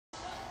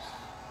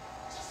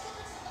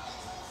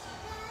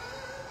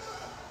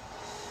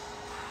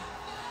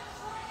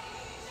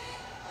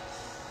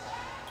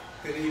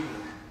Good evening.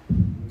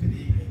 Good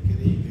evening.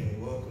 Good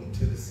evening. Welcome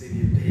to the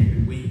City of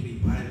David Weekly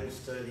Bible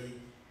Study.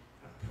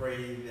 I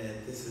pray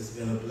that this has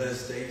been a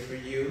blessed day for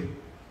you.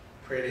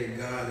 Pray that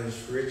God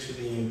has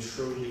richly and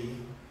truly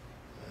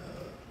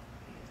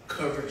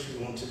covered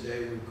you on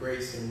today with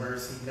grace and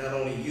mercy. Not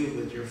only you,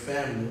 but your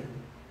family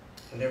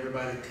and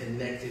everybody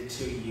connected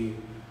to you.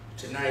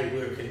 Tonight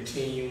we're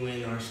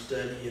continuing our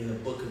study in the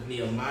book of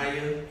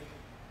Nehemiah.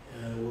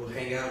 We'll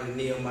hang out in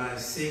Nehemiah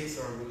 6,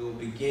 or we'll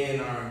begin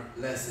our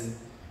lesson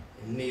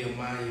in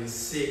Nehemiah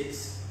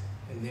 6,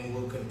 and then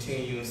we'll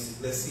continue.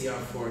 Let's see how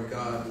far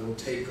God will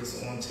take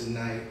us on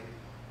tonight.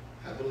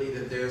 I believe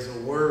that there's a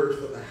word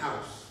for the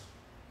house.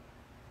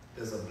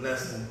 There's a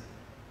blessing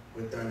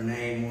with our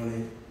name on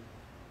it.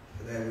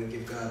 For that we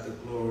give God the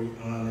glory,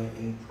 honor,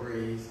 and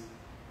praise.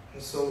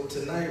 And so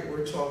tonight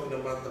we're talking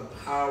about the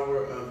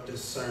power of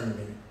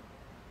discernment.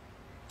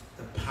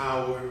 The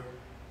power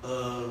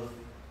of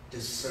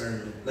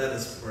discernment. Let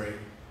us pray.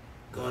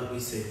 God, we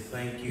say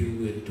thank you,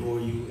 we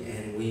adore you,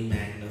 and we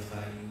magnify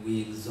you.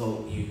 We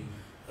exalt you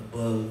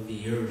above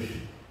the earth.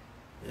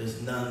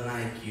 There's none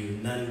like you,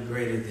 none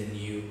greater than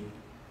you,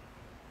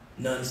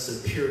 none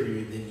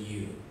superior than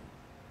you.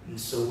 And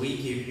so we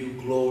give you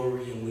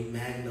glory and we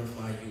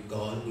magnify you,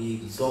 God. We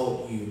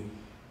exalt you.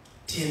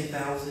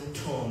 10,000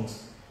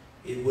 tongues,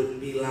 it wouldn't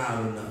be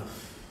loud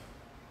enough,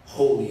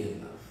 holy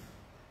enough.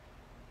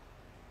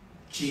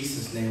 In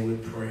Jesus' name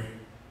we pray.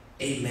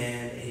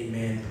 Amen,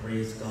 amen,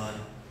 praise God.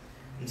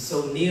 And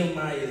so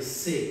Nehemiah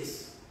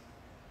 6,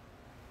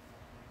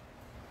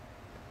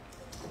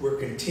 we're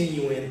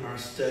continuing our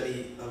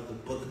study of the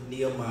book of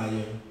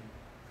Nehemiah.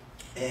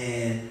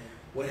 And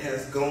what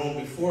has gone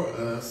before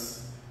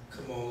us,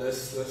 come on,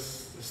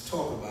 let's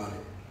talk about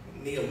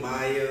it.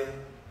 Nehemiah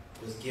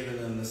was given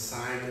an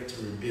assignment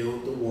to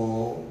rebuild the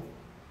wall,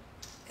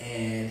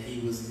 and he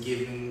was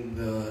given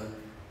the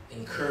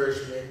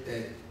encouragement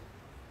that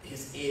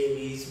his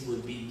enemies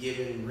would be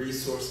given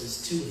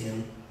resources to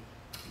him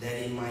that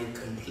he might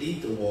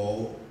complete the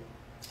wall.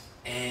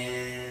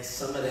 And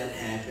some of that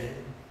happened.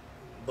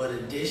 But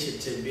in addition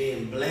to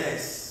being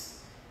blessed,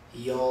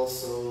 he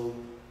also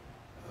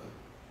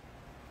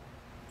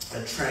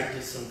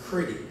attracted some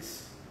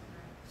critics,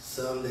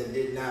 some that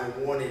did not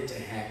want it to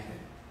happen.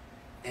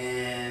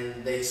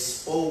 And they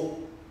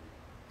spoke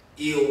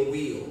ill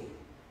will,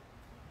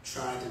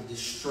 tried to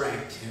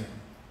distract him.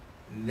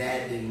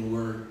 That didn't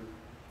work.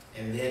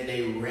 And then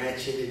they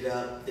ratcheted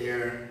up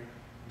their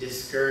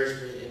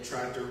discouragement and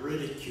tried to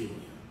ridicule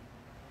him.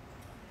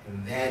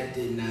 And that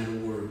did not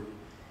work.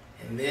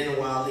 And then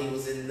while he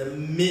was in the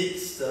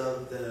midst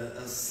of the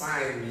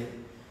assignment,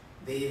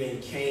 they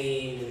even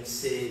came and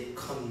said,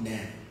 come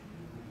down.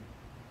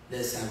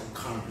 Let's have a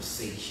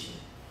conversation.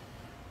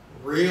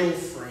 Real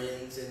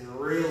friends and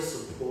real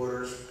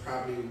supporters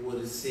probably would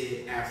have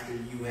said, after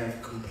you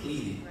have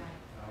completed,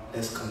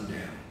 let's come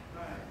down.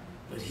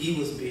 But he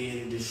was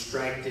being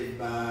distracted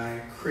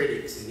by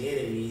critics and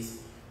enemies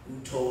who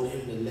told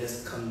him to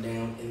let's come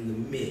down in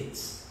the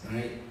midst,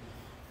 right?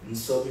 And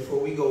so before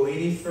we go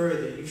any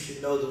further, you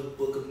should know the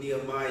book of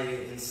Nehemiah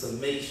in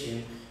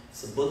summation.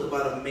 It's a book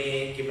about a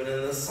man given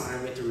an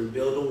assignment to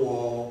rebuild a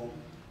wall.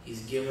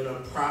 He's given a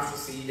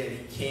prophecy that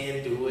he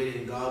can do it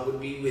and God would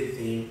be with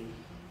him.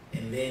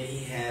 And then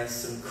he has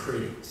some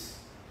critics.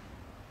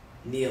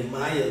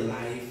 Nehemiah's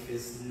life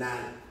is not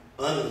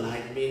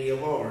unlike many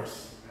of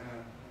ours.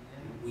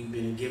 We've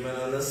been given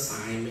an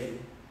assignment.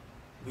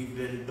 We've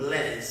been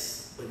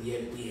blessed, but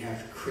yet we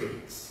have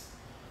critics.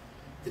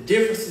 The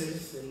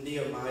differences in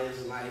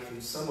Nehemiah's life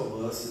and some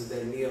of us is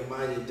that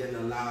Nehemiah didn't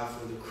allow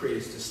for the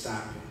critics to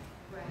stop him.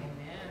 Right.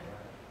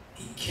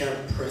 He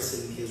kept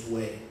pressing his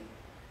way.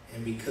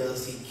 And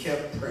because he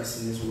kept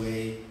pressing his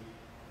way,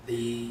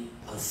 the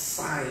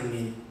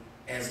assignment,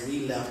 as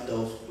we left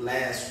off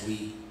last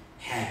week,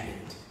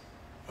 happened.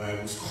 Or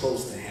it was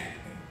close to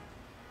happening.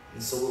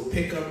 And so we'll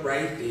pick up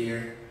right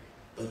there.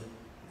 But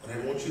what I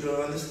want you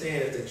to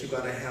understand is that you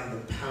got to have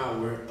the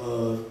power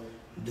of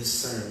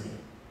discernment.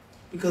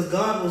 Because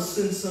God will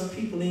send some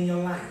people in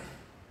your life,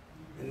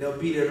 and they'll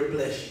be there to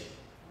bless you.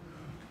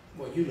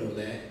 Well, you know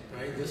that,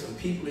 right? There's some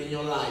people in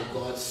your life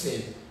God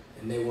sent,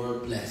 and they were a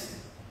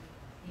blessing.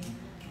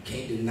 You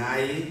can't deny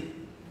it.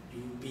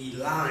 You'd be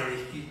lying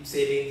if you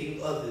said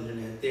anything other than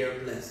that.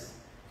 They're a blessing.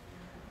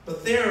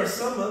 But there are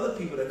some other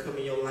people that come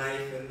in your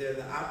life, and they're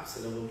the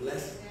opposite of a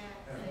blessing.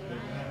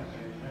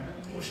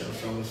 I wish I was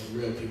talking to some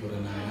real people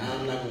tonight.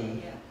 I'm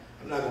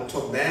not going to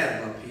talk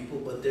bad about people,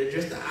 but they're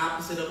just the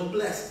opposite of a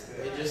blessing.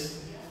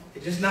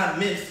 They're just not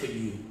meant for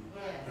you,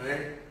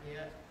 right?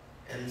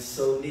 And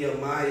so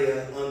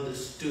Nehemiah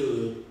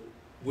understood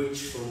which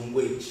from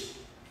which,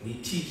 and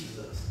he teaches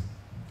us.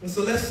 And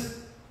so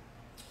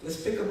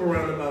let's pick up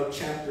around about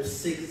chapter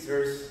 6,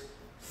 verse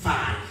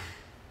 5,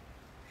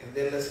 and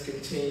then let's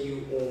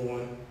continue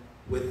on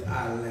with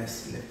our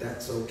lesson, if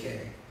that's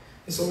okay.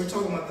 And so we're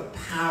talking about the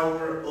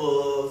power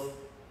of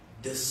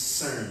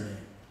discernment.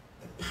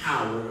 The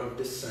power of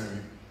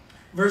discernment.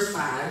 Verse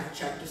 5,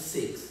 chapter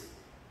 6.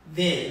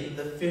 Then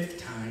the fifth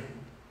time,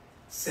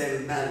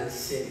 Sanballat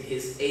sent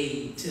his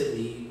aide to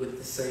me with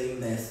the same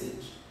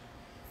message.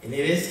 And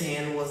in his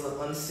hand was an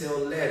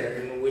unsealed letter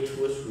in which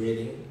was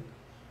written,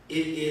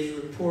 "It is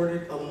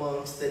reported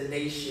amongst the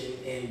nation,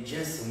 and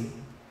Geshem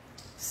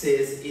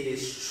says it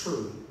is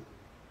true,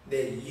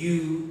 that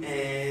you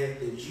and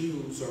the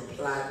Jews are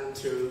plotting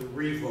to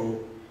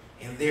revolt,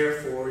 and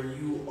therefore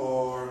you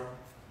are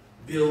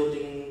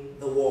building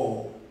the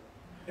wall.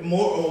 And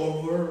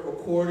moreover,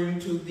 according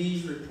to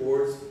these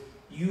reports,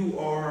 you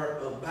are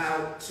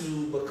about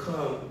to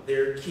become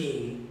their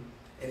king,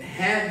 and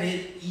have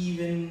it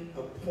even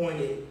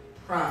appointed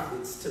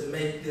prophets to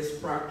make this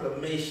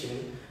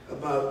proclamation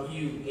about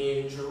you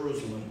in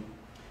Jerusalem.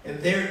 And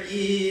there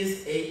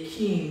is a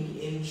king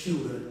in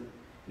Judah.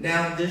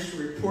 Now this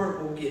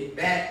report will get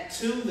back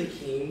to the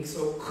king,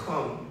 so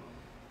come,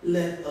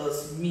 let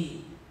us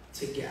meet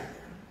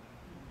together."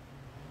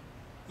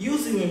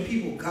 Usually when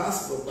people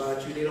gossip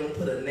about you, they don't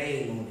put a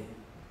name on it.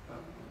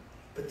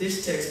 But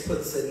this text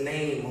puts a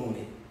name on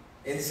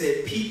it and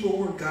said people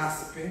were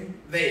gossiping.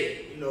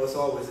 They, it's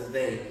always a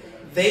they.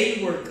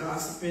 They were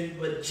gossiping,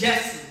 but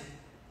Geshem,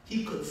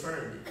 he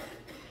confirmed it.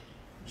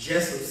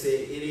 Geshem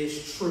said, "It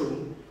is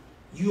true.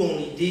 You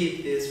only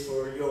did this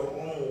for your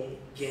own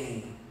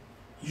gain.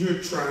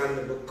 You're trying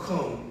to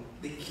become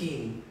the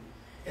king."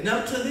 And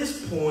up to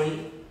this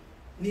point,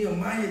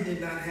 Nehemiah did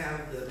not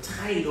have the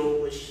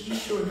title, but he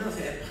sure enough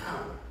had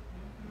power.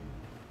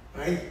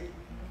 Right?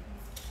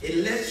 It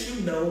lets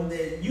you know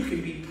that you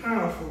can be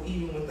powerful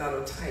even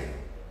without a title.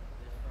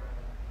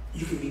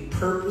 You can be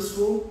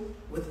purposeful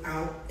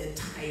without a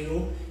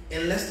title.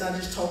 And let's not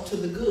just talk to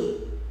the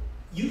good.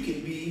 You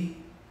can be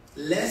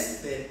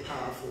less than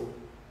powerful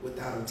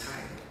without a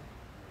title.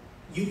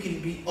 You can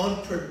be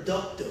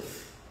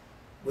unproductive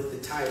with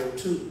the title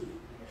too.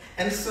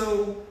 And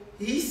so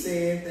he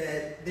said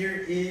that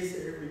there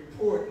is a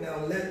report.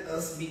 Now let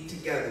us meet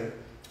together.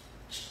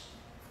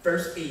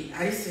 Verse 8,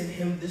 I sent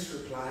him this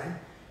reply.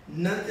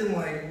 Nothing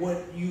like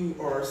what you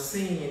are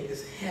seeing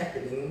is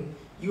happening.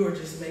 You are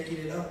just making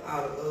it up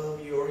out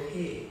of your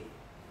head.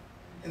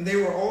 And they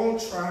were all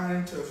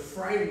trying to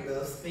frighten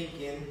us,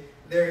 thinking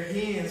their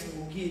hands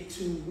will get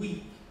too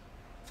weak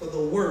for the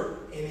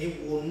work and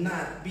it will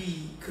not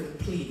be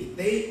completed.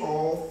 They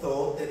all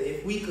thought that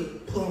if we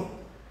could pump,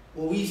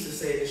 what we used to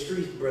say in the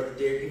streets, Brother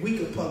Derek, if we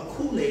could pump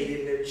Kool-Aid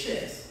in their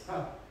chest,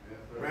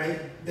 right,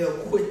 they'll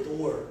quit the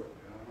work.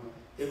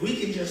 If we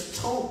can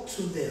just talk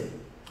to them.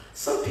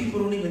 Some people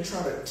don't even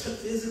try to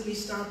physically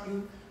stop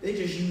you. They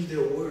just use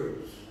their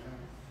words.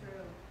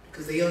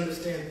 Because they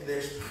understand that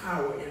there's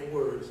power in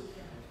words.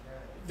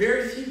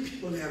 Very few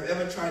people have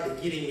ever tried to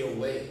get in your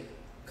way.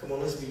 Come on,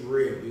 let's be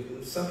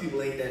real. Some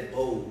people ain't that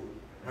bold,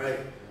 right?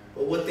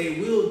 But what they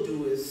will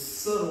do is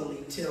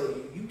subtly tell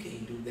you, you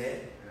can't do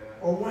that.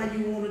 Or why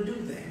you want to do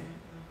that.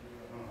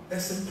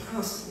 That's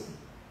impossible.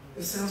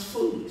 It sounds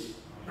foolish,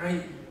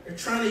 right? They're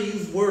trying to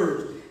use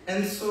words.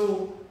 And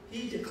so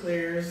he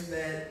declares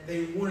that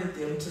they wanted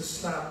them to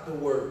stop the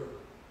work.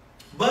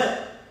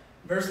 But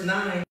verse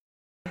 9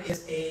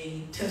 is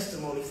a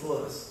testimony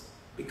for us.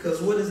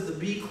 Because what is the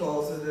B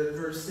clause that the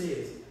verse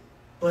says?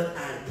 But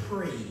I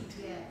prayed.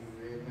 Yes.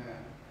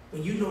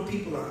 When you know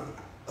people are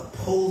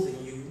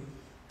opposing you,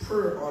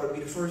 prayer ought to be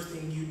the first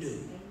thing you do.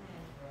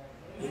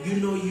 When you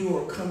know you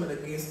are coming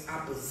against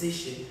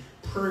opposition,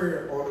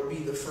 prayer ought to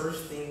be the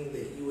first thing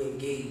that you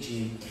engage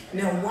in.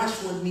 Now watch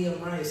what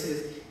Nehemiah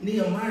says.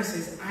 Nehemiah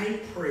says, I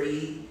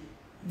prayed,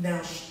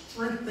 now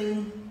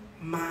strengthen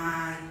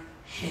my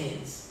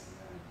hands.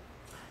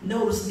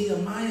 Notice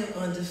Nehemiah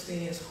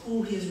understands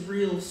who his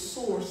real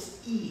source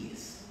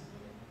is.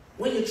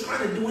 When you're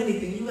trying to do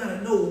anything, you got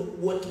to know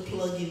what to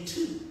plug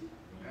into.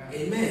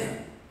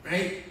 Amen.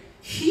 Right?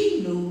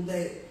 He knew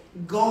that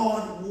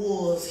God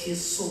was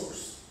his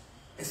source.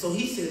 And so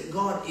he said,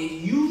 God, if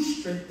you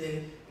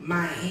strengthen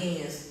my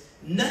hands,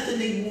 nothing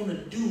they want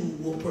to do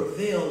will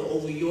prevail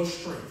over your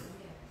strength.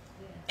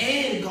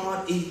 And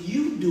God, if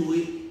you do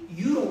it,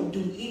 you don't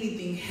do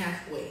anything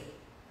halfway.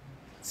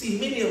 See,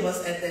 many of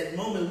us at that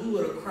moment, we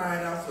would have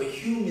cried out for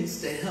humans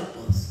to help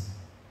us.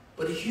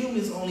 But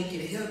humans only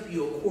can help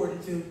you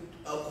according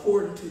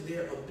to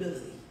their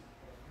ability.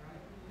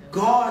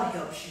 God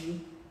helps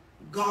you.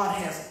 God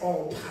has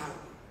all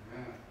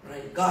power.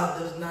 Right? God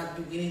does not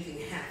do anything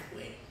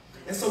halfway.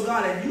 And so,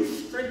 God, if you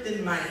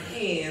strengthen my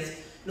hands,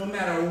 no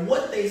matter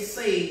what they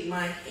say,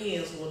 my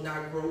hands will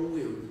not grow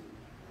weary.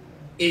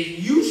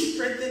 If you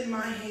strengthen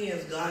my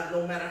hands, God,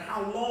 no matter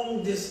how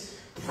long this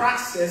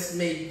process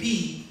may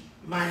be,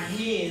 my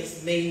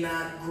hands may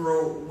not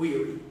grow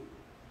weary.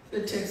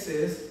 The text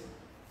says,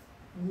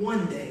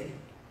 one day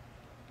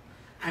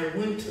I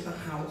went to the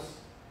house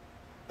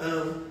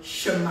of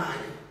Shemaiah,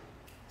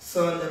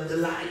 son of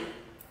Deliah,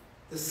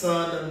 the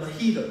son of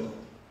Mahidabah,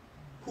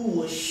 who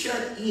was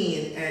shut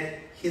in at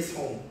his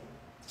home.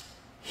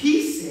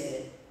 He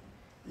said,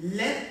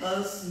 let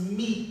us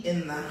meet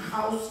in the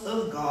house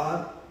of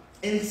God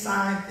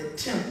inside the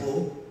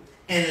temple,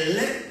 and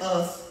let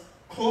us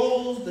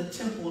close the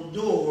temple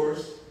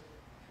doors,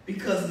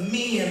 because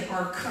men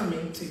are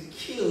coming to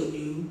kill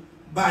you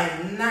By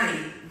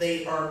night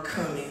they are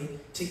coming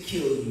to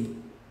kill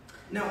you.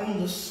 Now on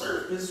the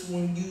surface,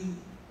 when you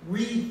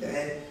read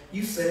that,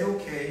 you say,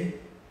 okay,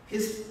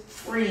 his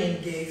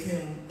friend gave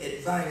him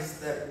advice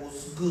that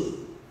was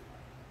good,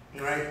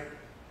 right?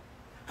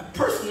 I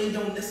personally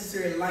don't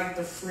necessarily like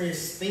the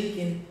friend's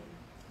thinking,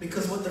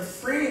 because what the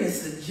friend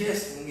is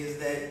suggesting is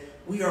that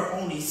we are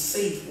only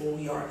safe when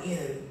we are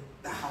in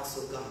the house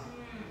of God.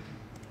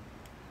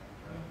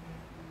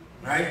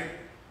 Right?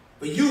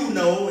 But you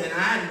know and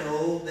I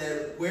know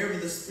that wherever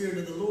the Spirit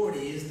of the Lord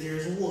is,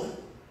 there's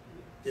what?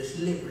 There's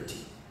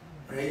liberty.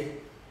 Right?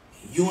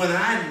 You and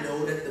I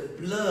know that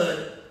the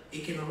blood,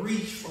 it can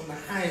reach from the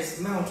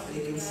highest mountain,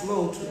 it can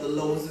flow to the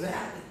lowest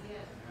valley.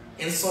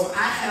 And so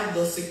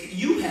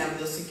you have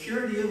the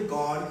security of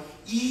God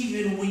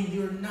even when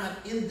you're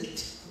not in the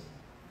temple.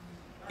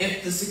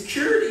 If the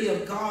security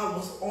of God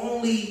was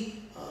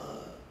only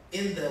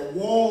in the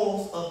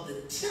walls of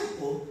the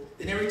temple,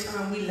 then every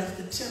time we left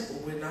the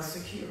temple, we're not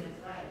secure.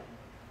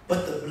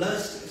 But the blood,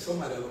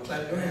 somebody will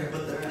clap their hands,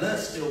 but the blood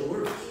still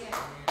works.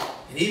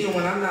 And even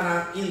when I'm not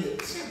out in the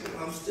temple,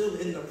 I'm still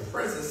in the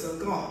presence of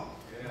God.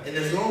 And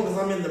as long as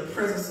I'm in the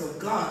presence of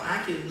God,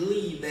 I can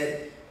believe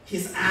that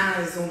his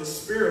eyes on the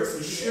sparrow,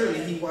 so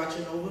surely he's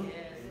watching over.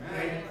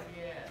 Right?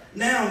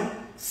 Now,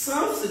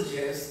 some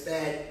suggest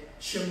that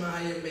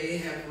Nehemiah may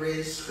have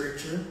read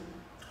scripture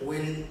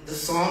when the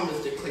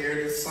psalmist declared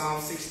in Psalm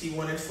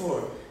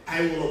 61:4,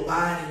 I will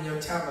abide in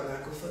your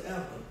tabernacle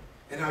forever,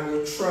 and I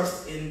will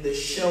trust in the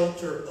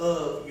shelter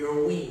of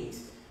your wings.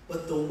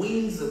 But the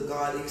wings of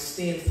God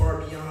extend far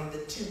beyond the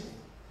temple.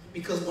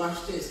 Because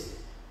watch this.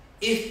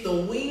 If the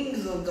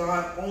wings of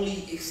God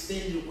only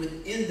extended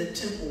within the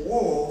temple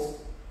walls,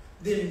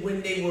 then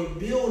when they were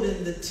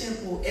building the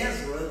temple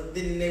Ezra,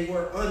 then they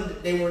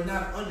were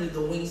not under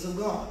the wings of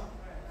God.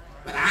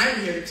 But I'm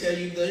here to tell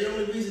you the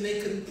only reason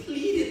they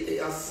completed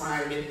the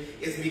assignment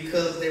is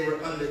because they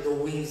were under the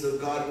wings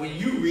of God. When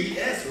you read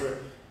Ezra,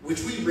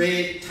 which we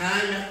read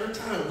time after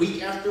time,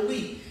 week after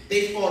week,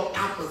 they fought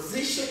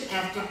opposition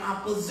after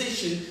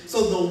opposition,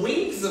 so the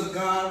wings of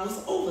God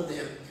was over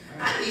them.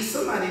 I need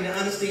somebody to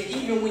understand,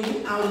 even when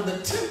you're out of the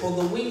temple,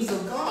 the wings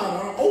of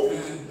God are over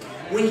you.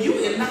 When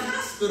you're in the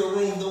hospital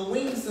room, the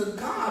wings of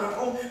God are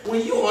over.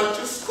 When you are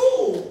to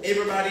school,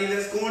 everybody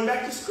that's going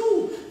back to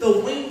school, the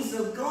wings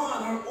of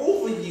God are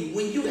over you.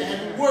 When you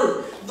at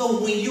work,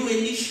 when you're in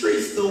these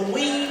streets, the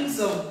wings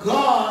of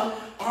God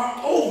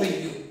are over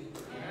you.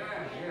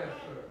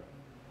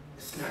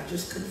 It's not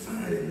just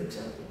confined in the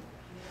temple.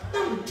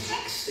 Now the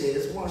text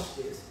says, watch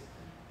this.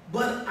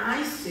 But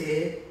I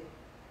said,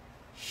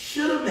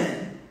 should a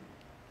man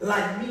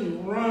like me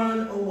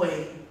run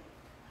away?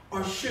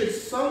 Or should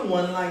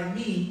someone like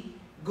me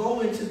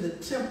go into the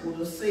temple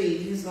to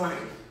save his life?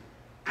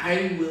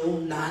 I will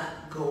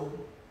not go.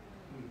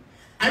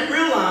 I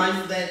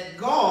realized that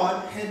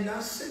God had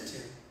not sent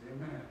him.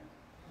 Amen.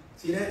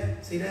 See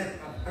that? See that?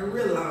 I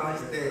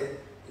realized that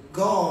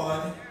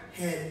God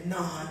had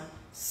not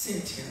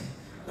sent him.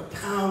 The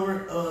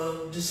power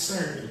of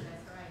discernment.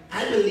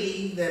 I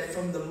believe that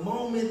from the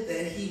moment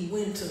that he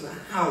went to the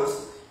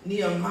house,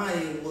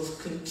 Nehemiah was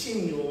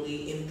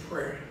continually in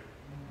prayer.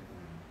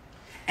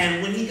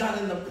 And when he got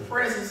in the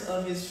presence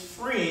of his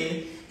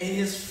friend, and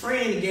his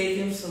friend gave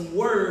him some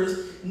words,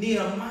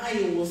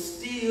 Nehemiah was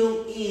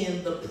still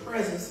in the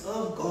presence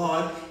of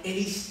God, and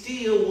he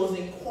still was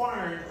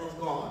inquiring of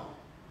God.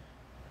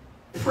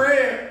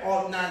 Prayer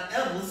ought not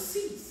ever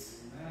cease.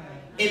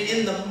 And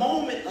in the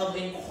moment of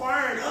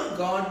inquiring of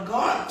God,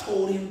 God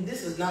told him,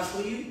 this is not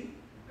for you.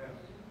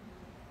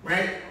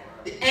 Right?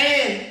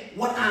 And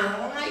what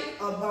I like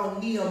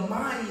about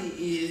Nehemiah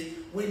is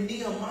when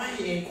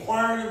Nehemiah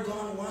inquired of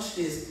God, watch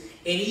this,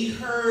 and he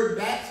heard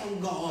back from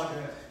God,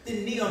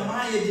 then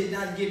Nehemiah did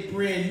not get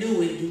brand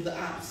new and do the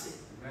opposite.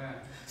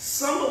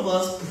 Some of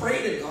us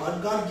pray to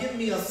God, God, give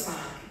me a sign.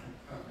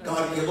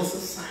 God, give us a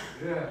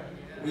sign.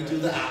 We do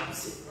the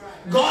opposite.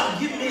 God,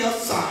 give me a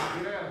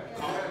sign.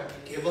 God,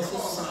 give us a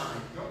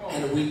sign.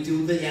 And we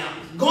do the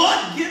opposite.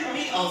 God, give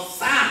me a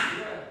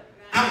sign.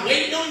 I'm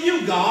waiting on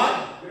you,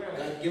 God.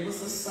 God, give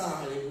us a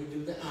sign, and we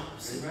do the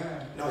opposite.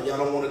 No, y'all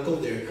don't want to go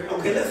there.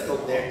 Okay, let's go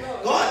there.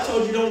 God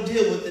told you don't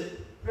deal with it.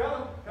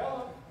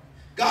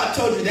 God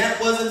told you that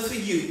wasn't for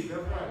you.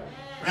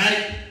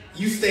 Right?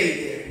 You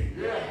stayed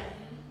there.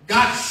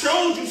 God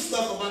showed you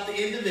stuff about the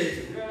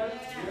individual.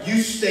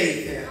 You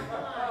stayed there.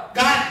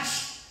 God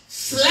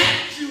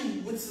slapped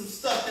you with some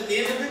stuff that the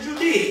individual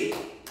did.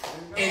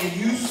 And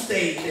you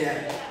stayed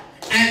there.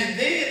 And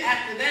then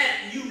after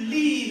that, you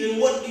leave,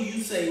 and what do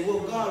you say?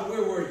 Well, God,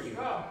 where were you?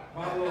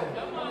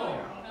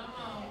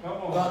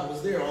 God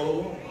was there all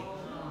along.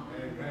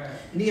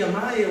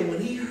 Nehemiah,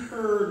 when he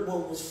heard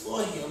what was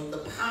for him, the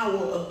power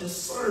of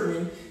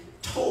discernment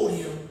told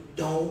him,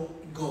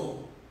 don't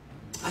go.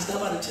 I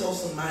stopped by to tell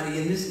somebody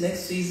in this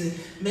next season,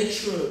 make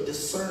sure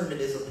discernment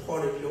is a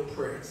part of your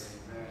prayers.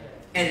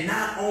 And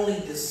not only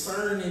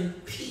discerning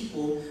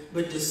people,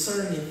 but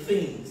discerning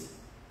things.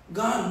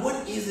 God,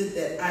 what is it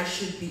that I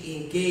should be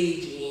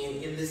engaged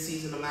in this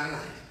season of my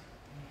life?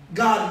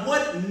 God,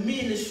 what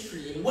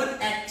ministry and what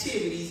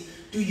activities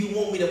do you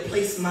want me to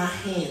place my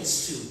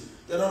hands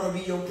to? That ought to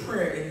be your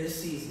prayer in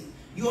this season.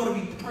 You ought to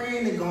be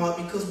praying to God,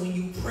 because when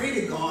you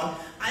pray to God,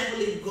 I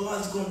believe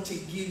God's going to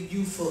give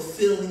you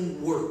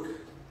fulfilling work.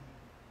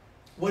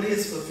 What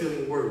is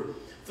fulfilling work?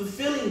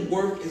 Fulfilling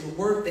work is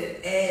work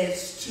that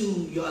adds to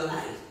your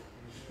life.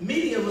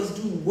 Many of us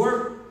do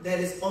work that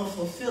is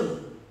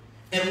unfulfilling.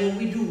 And when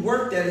we do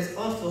work that is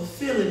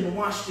unfulfilling,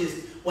 watch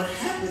this, what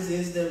happens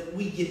is that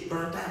we get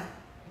burnt out.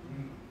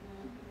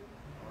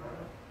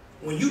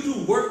 When you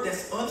do work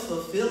that's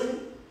unfulfilling,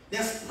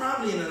 that's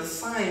probably an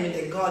assignment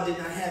that God did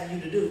not have you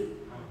to do.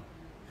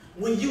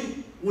 When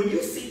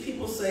you see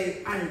people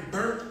say, I'm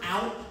burnt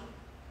out,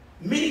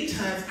 many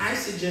times I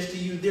suggest to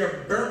you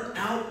they're burnt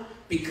out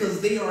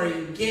because they are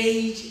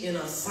engaged in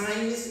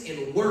assignments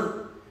and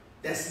work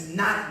that's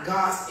not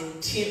God's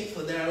intent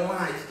for their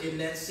life in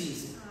that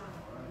season.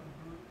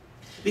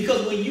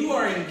 Because when you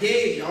are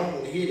engaged, y'all don't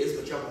want to hear this,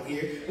 but y'all want to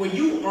hear it. When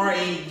you are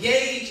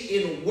engaged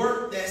in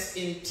work that's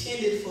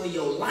intended for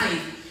your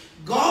life,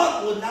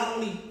 God will not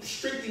only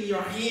strengthen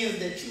your hands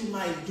that you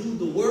might do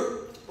the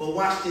work, but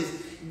watch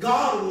this,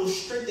 God will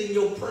strengthen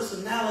your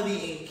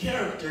personality and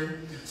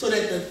character so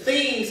that the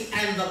things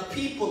and the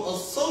people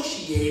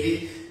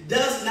associated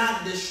does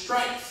not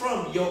distract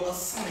from your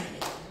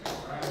assignment. All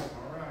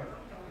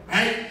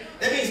right?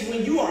 That means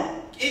when you are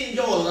in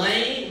your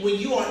lane, when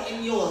you are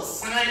in your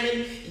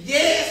assignment,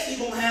 yes, you're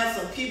going to have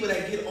some people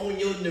that get on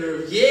your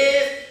nerves.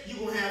 Yes, you're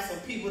going to have some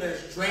people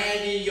that's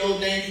dragging your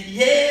name.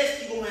 Yes,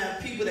 you're going to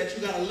have people that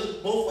you got to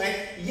look both ways.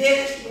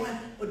 Yes, you're going to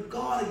have, but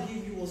God will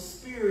give you a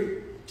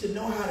spirit to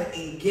know how to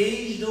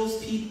engage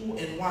those people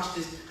and watch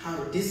this, how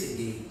to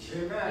disengage.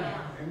 Amen.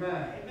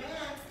 Amen.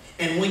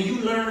 And when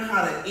you learn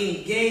how to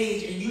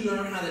engage and you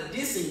learn how to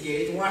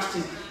disengage, watch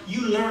this,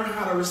 you learn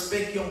how to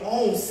respect your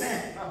own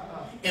Sabbath.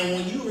 And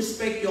when you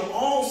respect your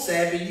own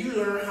Sabbath, you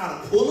learn how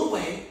to pull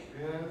away,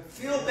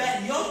 fill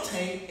back your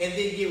tank, and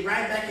then get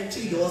right back into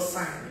your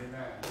assignment.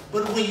 Amen.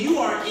 But when you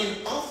are in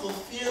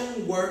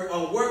unfulfilling work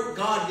or work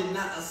God did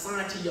not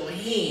assign to your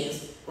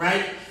hands,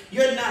 right?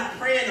 You're not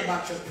praying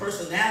about your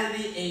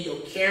personality and your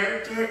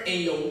character and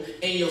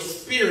your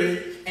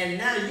spirit, and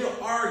now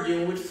you're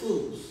arguing with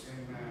fools.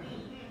 Amen.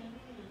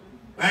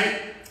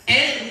 Right?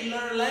 And we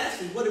learned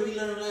last week. What did we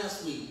learn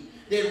last week?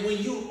 That when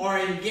you are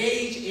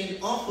engaged in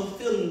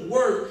unfulfilling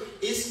work,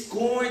 it's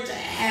going to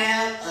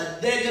have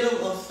a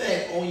negative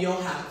effect on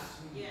your house.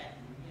 Yeah.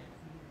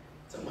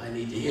 Somebody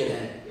need to hear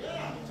that.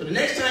 Yeah. So the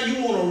next time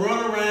you want to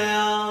run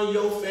around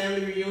your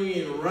family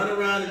reunion, run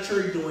around the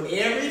church doing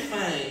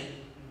everything,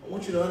 I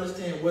want you to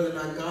understand whether or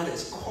not God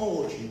has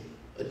called you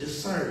a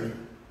discernment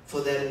for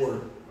that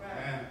work.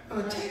 Right.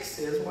 Now the text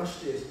says, watch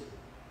this.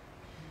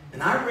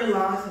 And I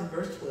realized in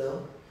verse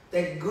 12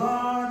 that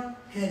God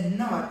had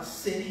not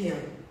sent him,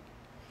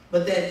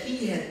 but that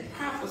he had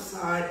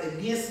prophesied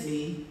against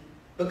me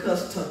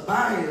because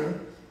Tobiah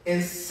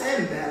and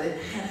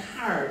Sanballat had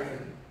hired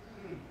him.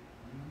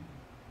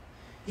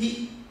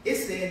 It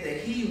said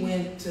that he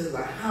went to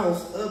the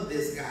house of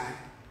this guy.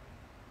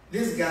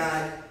 This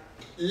guy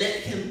let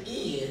him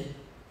in,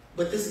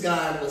 but this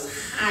guy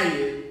was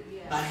hired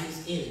by his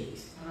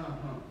enemies.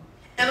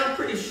 And I'm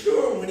pretty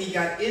sure when he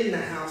got in the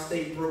house,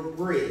 they broke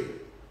bread.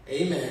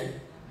 Amen.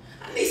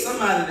 I need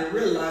somebody to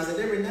realize that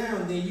every now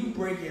and then you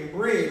breaking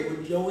bread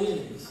with your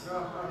enemies.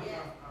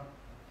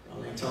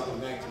 Y'all ain't talking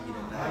back to me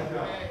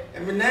tonight.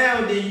 Every now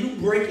and then you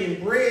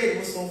breaking bread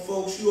with some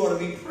folks you ought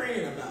to be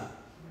praying about.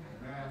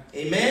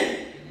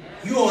 Amen?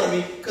 You ought to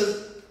be,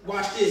 because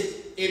watch this.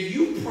 If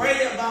you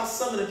pray about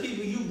some of the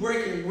people you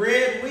breaking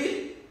bread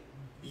with,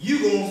 you're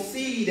going to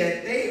see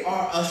that they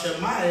are a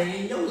Shemaiah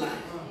in your life.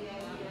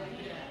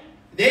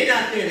 They're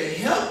not there to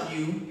help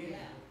you.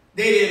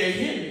 They're there to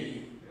hinder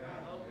you.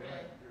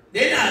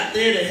 They're not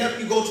there to help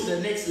you go to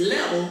the next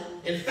level.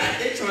 In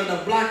fact, they're trying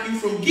to block you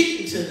from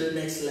getting to the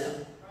next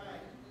level.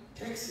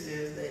 Text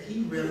says that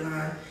he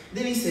realized,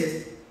 then he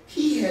says,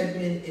 he had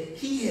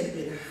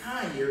been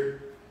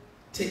hired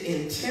to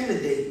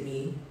intimidate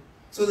me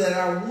so that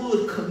I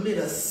would commit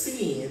a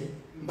sin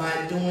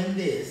by doing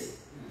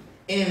this.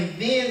 And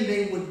then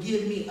they would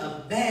give me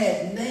a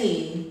bad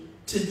name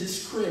to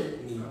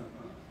discredit me.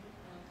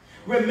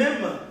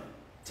 Remember,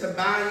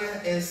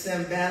 Tobiah and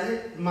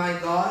Sanballat, my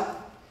God,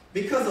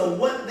 because of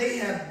what they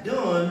have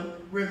done,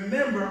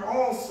 remember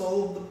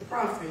also the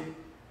prophet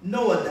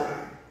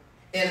Noadiah,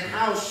 and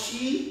how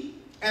she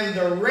and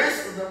the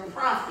rest of the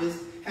prophets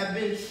have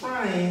been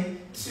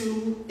trying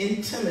to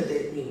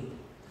intimidate me.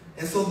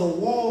 And so the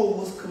wall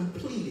was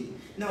completed.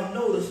 Now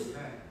notice,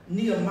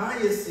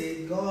 Nehemiah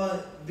said,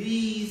 God,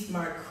 these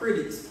my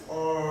critics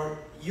are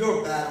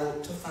your battle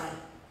to fight.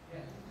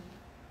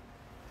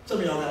 Some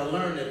of y'all got to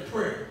learn that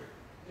prayer.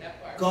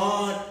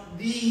 God,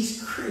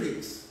 these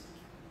critics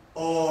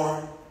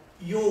are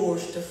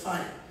yours to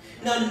fight.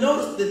 Now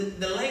notice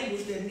the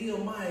language that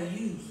Nehemiah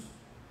used.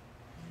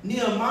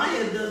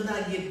 Nehemiah does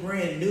not get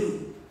brand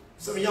new.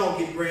 Some of y'all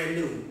get brand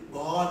new.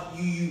 God,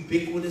 you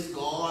ubiquitous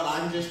God.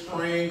 I'm just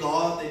praying,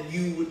 God, that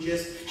you would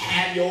just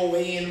have your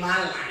way in my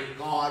life,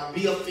 God.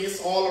 Be a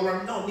fist all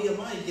around. No,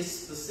 Nehemiah gets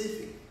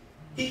specific.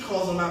 He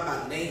calls them out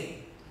by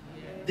name.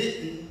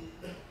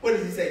 What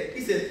does he say?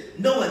 He says,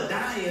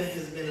 Noadiah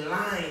has been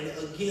lying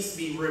against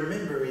me.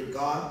 Remember it,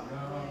 God.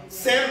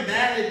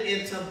 Sanballat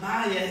and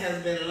Tobiah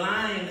has been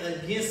lying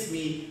against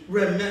me.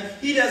 Remember,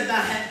 he does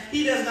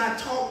not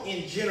talk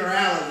in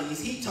generalities.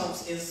 He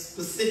talks in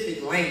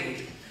specific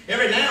language.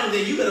 Every now and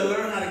then you better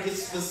learn how to get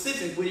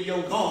specific with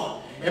your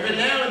God. Every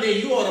now and then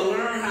you ought to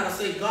learn how to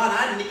say, God,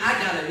 I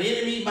got an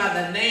enemy by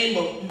the name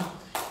of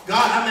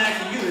God, I'm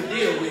asking you to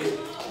deal with it.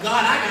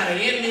 God, I got an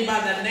enemy by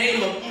the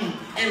name of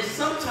And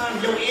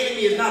sometimes your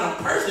enemy is not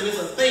a person, it's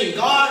a thing.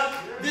 God,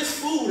 this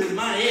food is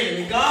my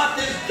enemy. God,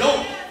 this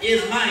dope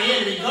is my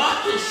enemy.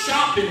 God, this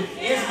shopping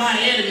is my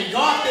enemy.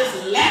 God,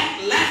 this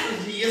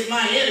lethargy is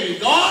my enemy.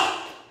 God,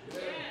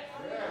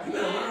 you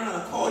better learn how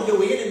to call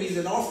your enemies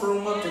and offer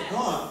them up to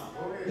God.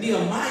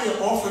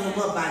 Nehemiah offered them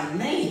up by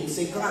name.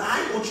 Say, God,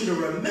 I want you to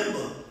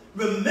remember.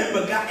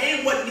 Remember, God.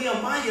 And what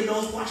Nehemiah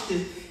knows, watch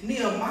this.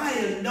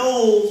 Nehemiah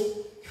knows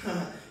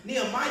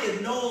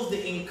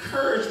the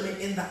encouragement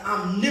in the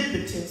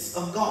omnipotence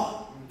of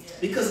God.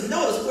 Because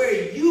notice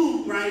where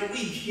you, right, we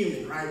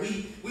human, right?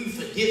 We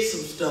forget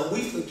some stuff.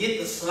 We forget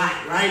the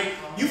slight, right?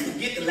 You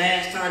forget the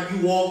last time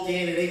you walked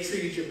in and they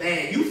treated you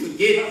bad. You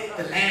forget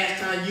the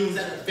last time you was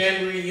at the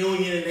family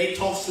reunion and they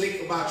talked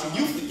slick about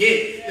you. You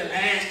forget the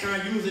last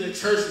time you was in a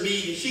church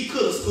meeting. She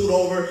could have scooted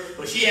over,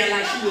 but she had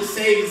like she was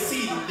saving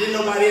seat and didn't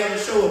nobody ever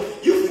show up.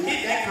 You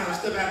forget that kind of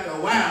stuff after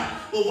a while.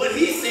 But what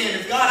he's saying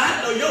is, God,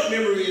 I know your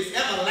memory is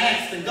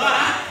everlasting. God,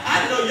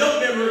 I know your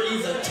memory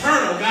is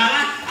eternal.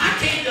 God, I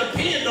can't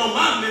depend on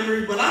my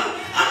memory, but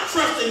I'm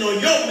trusting on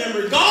your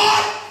memory.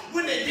 God,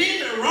 when they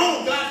did me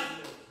wrong, God,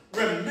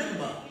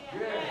 remember.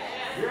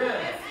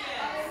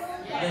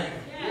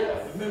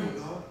 Remember,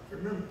 God,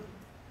 remember.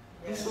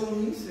 And so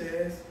when he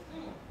says,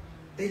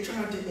 they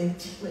tried to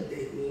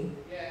intimidate me,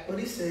 but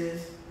he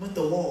says, but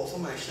the wall,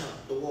 somebody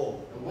shout, the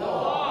wall. The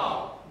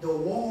wall. The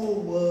wall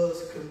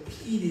was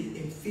completed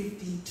in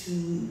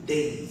 52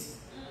 days.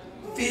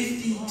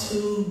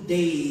 52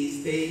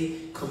 days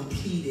they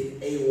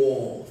completed a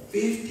wall.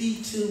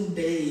 52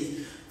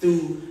 days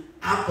through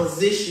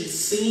opposition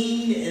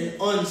seen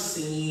and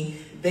unseen,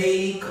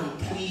 they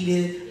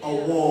completed a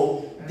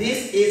wall.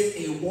 This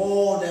is a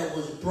wall that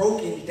was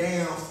broken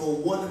down for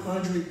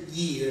 100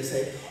 years.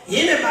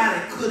 Anybody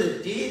could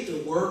have did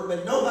the work,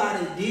 but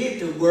nobody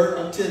did the work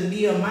until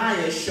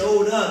Nehemiah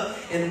showed up.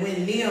 And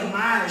when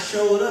Nehemiah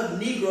showed up,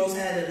 Negroes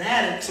had an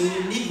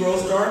attitude.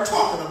 Negroes started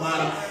talking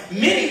about him.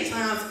 Many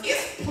times,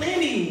 it's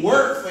plenty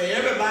work for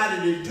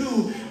everybody to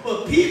do,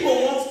 but people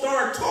won't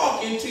start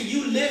talking till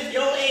you lift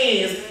your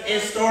hands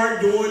and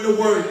start doing the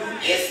work.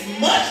 It's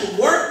much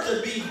work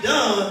to be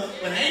done,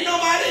 but ain't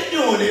nobody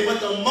doing it. But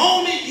the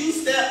moment you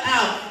step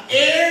out,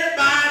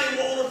 everybody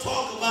want to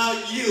talk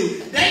about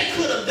you. They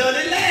could have done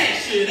it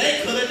last year.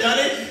 They could have done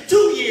it 2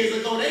 years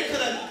ago. They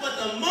could have. But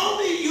the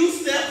moment you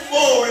step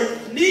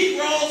forward,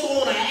 Negroes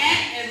want to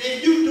act as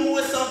if you're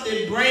doing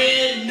something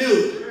brand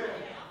new.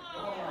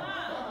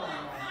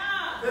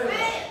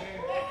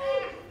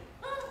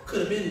 Could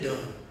have been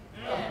done.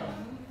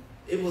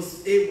 It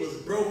was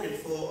broken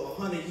for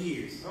 100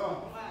 years.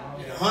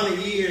 And 100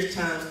 years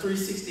times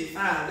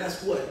 365,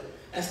 that's what?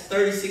 That's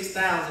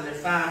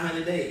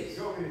 36,500 days.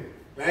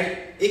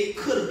 Right? It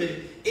could have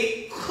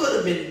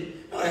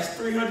been, no, that's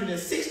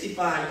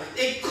 365.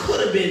 It could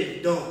have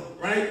been done,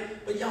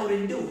 right? But y'all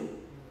didn't do it.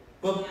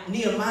 But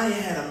Nehemiah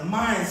had a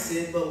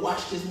mindset, but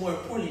watch this, more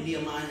importantly,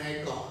 Nehemiah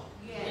had God.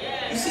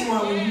 You see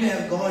why when you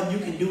have God, you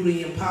can do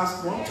the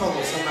impossible? I'm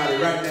talking to somebody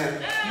right now.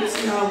 You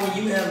see how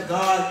when you have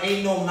God,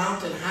 ain't no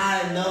mountain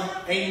high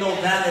enough, ain't no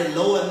valley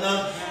low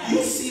enough.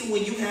 You see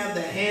when you have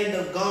the hand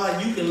of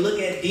God, you can look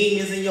at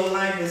demons in your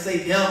life and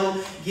say,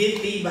 devil,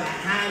 get thee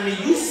behind me.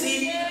 You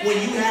see when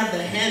you have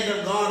the hand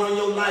of God on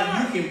your life,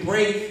 you can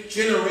break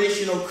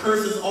generational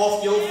curses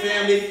off your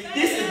family.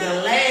 This is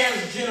the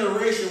last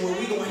generation where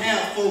we're going to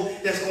have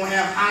folks that's going to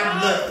have high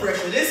blood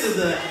pressure. This is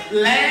the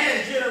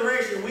last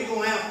generation we're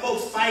going to have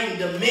folks fighting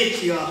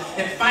dementia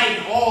and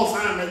fighting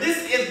Alzheimer's. This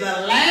is the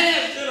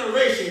last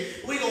generation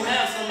we're going to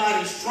have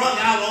somebody strung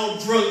out on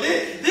drugs.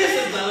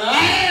 This is the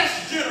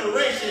last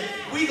generation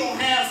we're going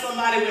to have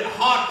somebody with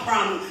heart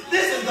problems.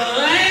 This is the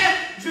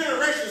last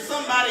generation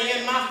somebody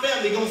in my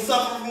family going to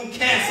suffer from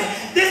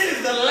cancer. This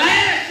is the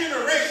last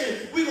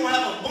generation we're going to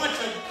have a bunch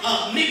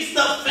of mixed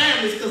up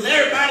families because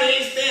everybody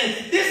ain't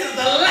standing. This is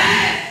the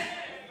last.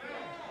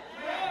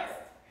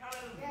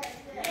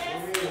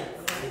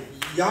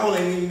 Y'all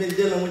ain't even been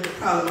dealing with the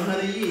problem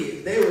 100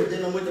 years. They were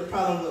dealing with the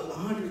problem of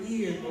 100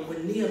 years, but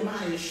when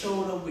Nehemiah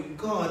showed up with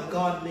God,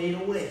 God made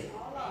a way.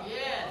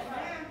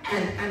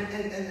 And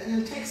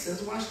in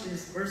Texas, watch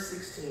this, verse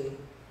 16.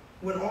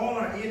 When all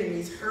our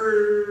enemies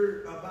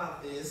heard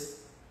about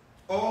this,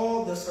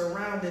 all the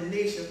surrounding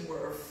nations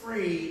were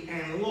afraid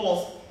and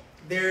lost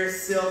their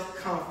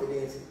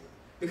self-confidence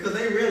because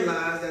they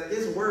realized that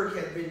this work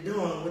had been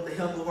done with the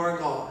help of our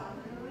God.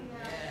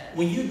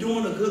 When you're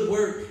doing a good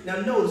work,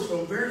 now notice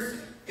from verse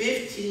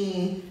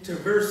 15 to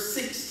verse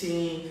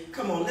 16.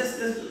 Come on, let's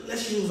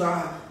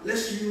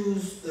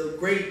use the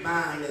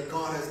grapevine that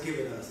God has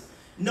given us.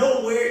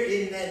 Nowhere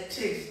in that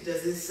text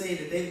does it say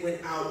that they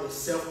went out and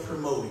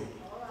self-promoted.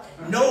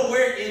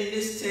 Nowhere in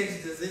this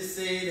text does it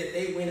say that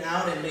they went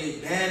out and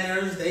made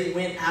banners. They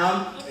went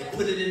out and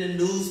put it in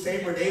the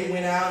newspaper. They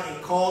went out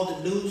and called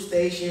the news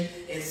station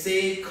and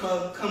said,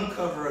 come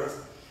cover us.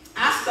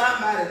 I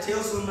stopped by to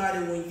tell somebody,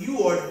 when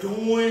you are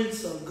doing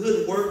some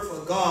good work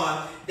for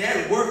God,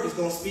 that work is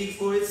going to speak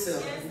for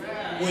itself.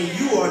 When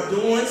you are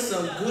doing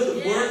some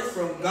good work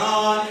from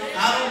God,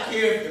 I don't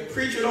care if the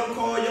preacher don't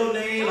call your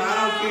name.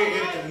 I don't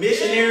care if the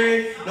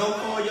missionary don't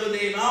call your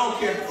name. I don't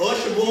care if the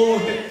usher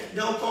boy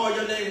don't call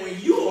your name. When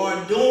you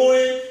are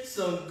doing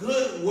some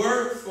good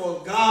work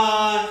for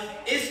God,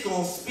 it's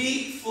going to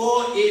speak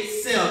for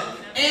itself.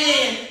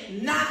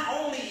 And not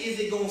only is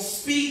it going to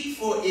speak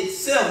for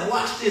itself,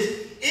 watch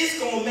this, it's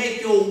going to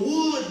make your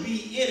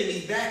would-be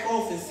enemies back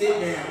off and sit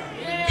down.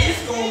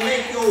 It's going to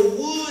make your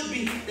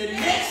would-be, the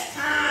next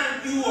time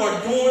you are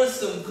doing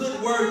some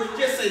good work,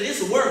 just say,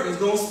 this work is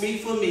going to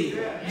speak for me.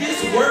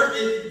 This work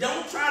is,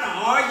 don't try to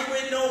argue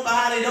with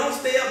nobody. Don't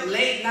stay up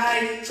late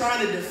night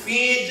trying to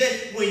defend.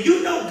 Just when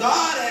you know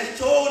God has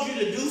told you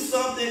to do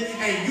something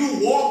and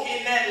you walk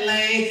in that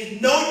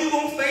lane, know you're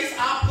going to face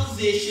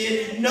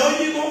opposition, know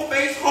you're going to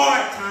face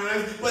hard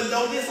times, but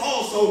know this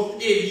also,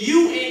 if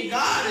you and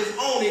God is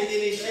on it,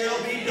 then it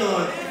shall be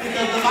done.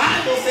 Because the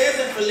Bible says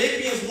in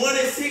Philippians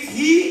 1:6,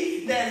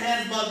 he that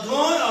has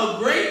begun a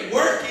great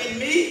work in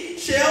me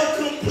shall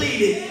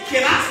complete it.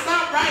 Can I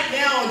stop right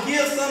now and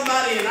give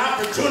somebody an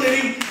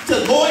opportunity to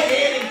go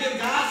ahead and give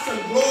God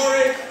some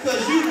glory,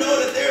 because you know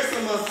that there's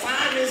some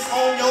assignments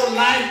on your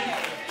life?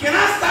 Can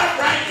I stop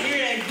right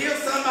here and give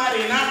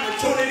somebody an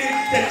opportunity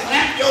to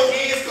clap your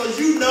hands, because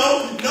you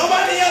know,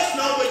 nobody else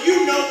knows, but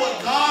you know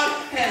what God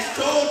has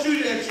told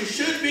you that you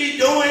should be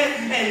doing,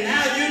 and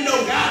now you know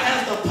God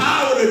has the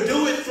power to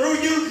do it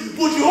through you.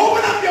 Would you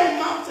open up your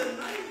mouth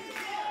tonight?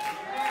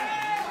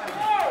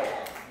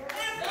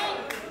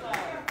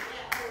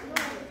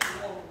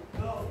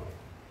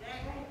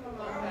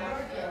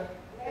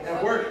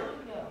 That work,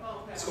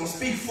 it's going to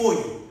speak for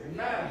you.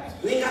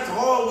 You ain't got to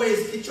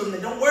always get your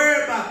name. Don't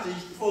worry about these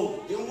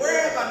folks. Don't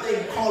worry about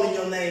them calling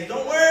your name.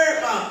 Don't worry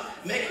about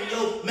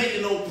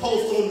making no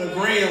post on the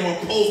gram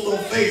or post on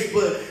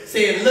Facebook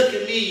saying, look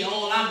at me,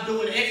 all I'm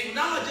doing extra.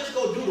 No, just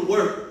go do the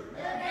work.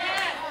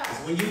 Because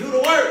when you do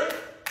the work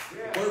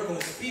going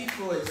to speak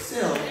for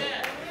itself,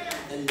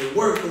 and the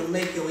work will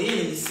make your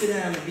enemies sit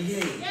down and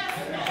behave.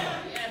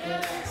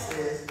 It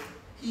says,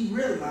 he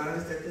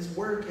realized that this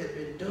work had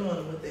been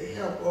done with the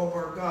help of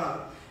our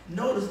God.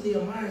 Notice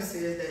Nehemiah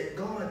says that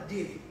God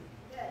did it.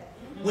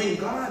 When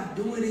God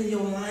do it in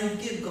your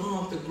life, give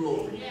God the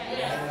glory.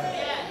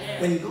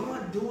 When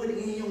God do it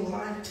in your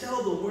life,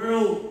 tell the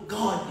world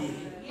God did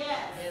it.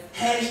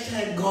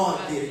 Hashtag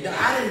God did it.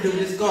 I didn't do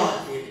this,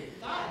 God did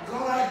it.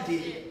 God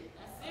did it.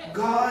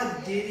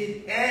 God did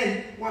it.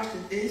 And watch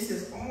this. It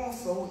says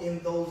also in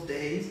those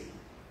days,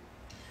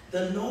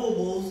 the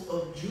nobles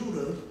of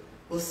Judah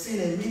were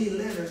sending many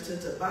letters to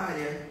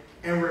Tobiah,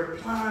 and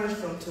replies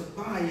from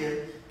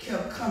Tobiah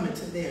kept coming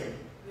to them.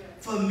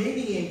 For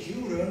many in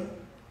Judah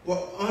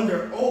were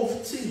under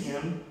oath to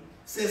him,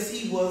 since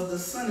he was the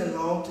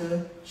son-in-law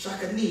to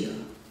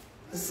Shechaniah,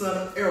 the son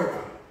of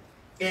Erah,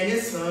 and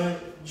his son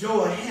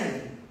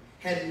Johanan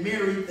had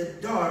married the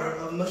daughter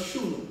of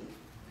Meshullam.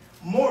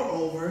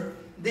 Moreover,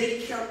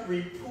 they kept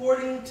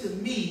reporting to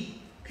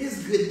me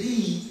his good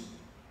deeds,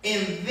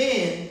 and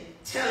then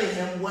telling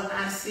him what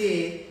I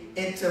said,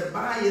 and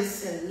Tobiah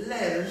sent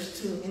letters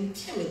to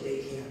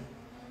intimidate him.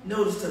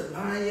 Notice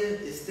Tobiah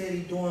is steady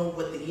doing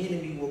what the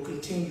enemy will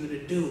continue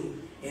to do,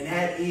 and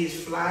that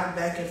is fly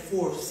back and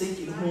forth,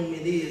 seeking whom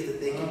it is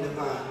that they can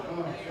devour.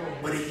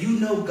 But if you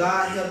know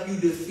God helped you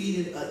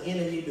defeat an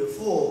enemy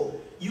before,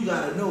 you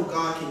got to know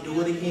God can do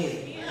it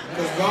again.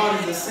 Because God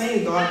is the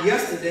same God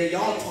yesterday,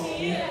 y'all told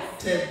me,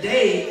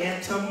 today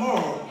and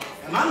tomorrow.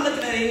 Am I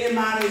looking at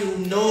anybody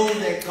who knows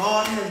that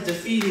God has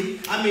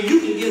defeated? I mean, you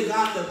can give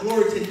God the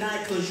glory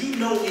tonight because you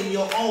know in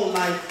your own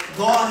life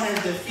God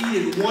has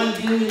defeated one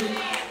demon.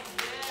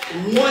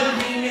 One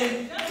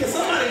demon. Can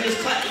somebody just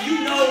clap?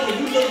 You know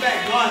when you look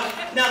back,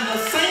 God. Now the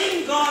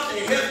same God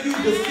that helped you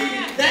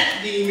defeat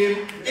that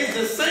demon is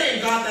the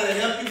same God that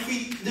will help you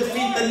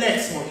defeat the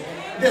next one.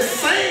 The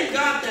same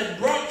God that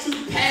brought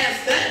you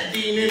past that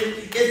demon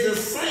is the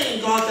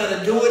same God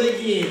that'll do it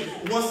again.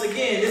 Once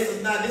again, this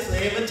is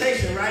an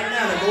invitation right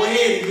now to go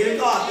ahead and give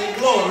God the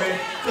glory.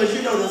 Because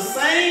you know the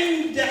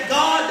same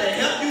God that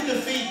helped you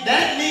defeat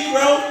that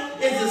Negro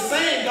is the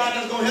same God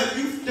that's going to help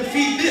you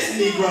defeat this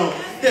Negro.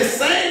 The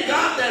same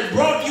God that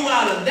brought you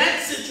out of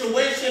that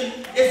situation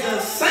is the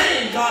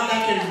same God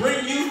that can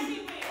bring you.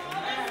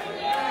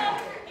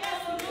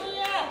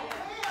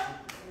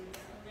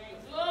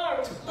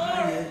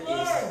 Tobiah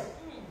is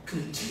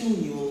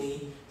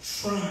continually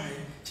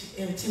trying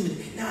to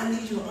intimidate. Now I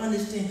need you to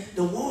understand,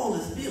 the wall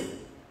is built.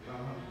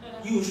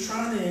 You was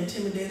trying to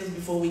intimidate us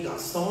before we got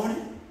started.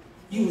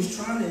 You was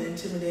trying to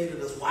intimidate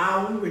us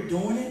while we were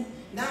doing it.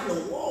 Now the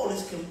wall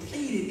is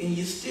completed and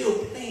you're still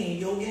playing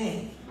your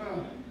game.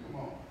 Come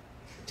on.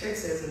 The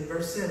text says in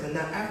verse 7,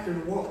 now after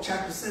the wall,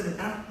 chapter 7,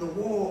 after the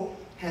wall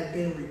had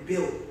been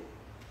rebuilt,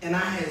 and I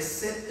had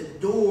set the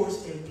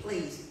doors in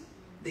place,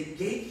 the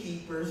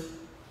gatekeepers,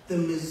 the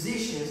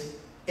musicians,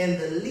 and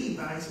the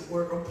Levites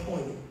were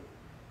appointed.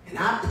 And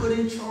I put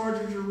in charge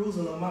of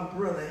Jerusalem my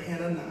brother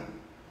Hananiah,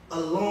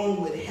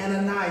 along with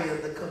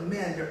Hananiah, the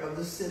commander of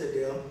the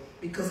citadel,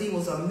 because he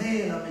was a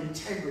man of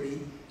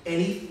integrity,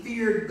 and he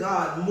feared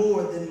God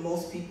more than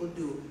most people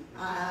do.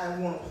 I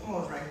want to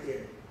pause right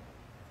there.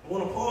 I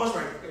want to pause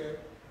right there,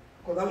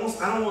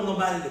 because I don't want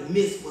nobody to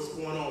miss what's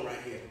going on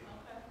right here.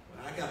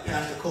 I got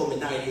Pastor Coleman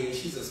Knight here.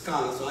 She's a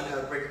scholar, so I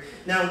got to break it.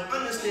 Now,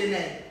 understand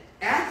that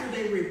after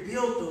they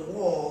rebuilt the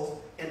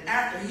walls, and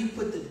after he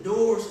put the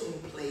doors in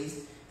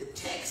place, the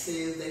text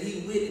says that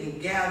he went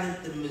and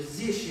gathered the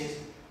musicians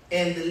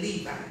and the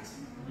Levites.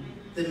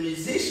 The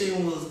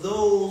musician was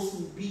those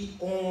who beat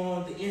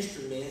on the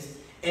instruments,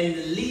 and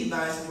the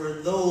Levites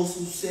were those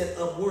who set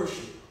up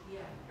worship.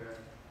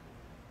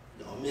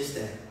 Y'all missed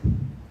that.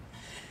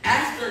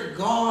 After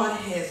God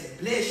has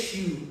blessed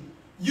you,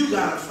 you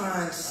got to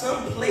find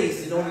some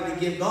place in order to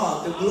give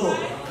God the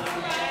glory.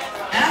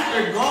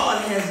 After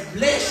God has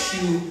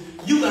blessed you,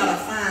 you got to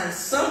find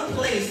some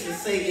place to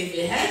say, if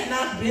it had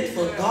not been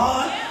for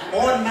God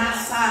on my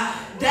side.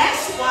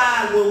 That's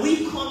why when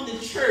we come to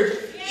church,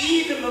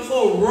 even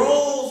before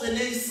Rose and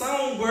these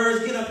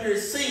songbirds get up here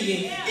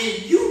singing,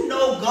 if you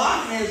know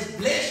God has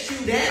blessed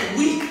you that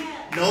week,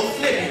 no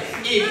flipping.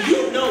 If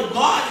you know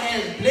God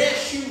has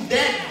blessed you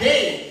that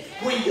day,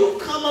 when you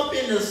come up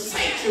in the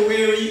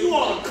sanctuary, you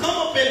ought to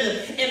come up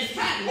in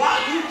fact, while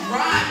you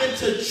drive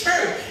into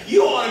church,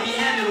 you ought to be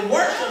having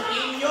worship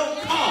in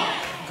your car.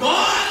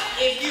 God,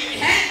 if it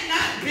had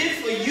not been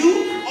for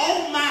you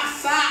on my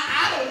side,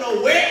 I don't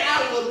know where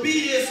I would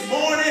be this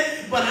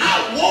morning, but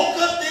I woke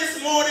up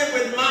this morning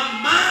with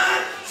my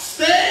mind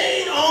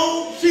stayed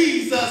on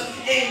Jesus.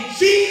 And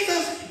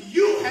Jesus,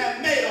 you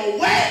have made a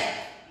way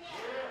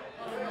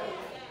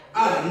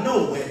out of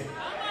nowhere.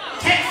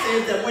 Text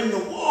says that when the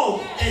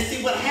wall, and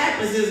see what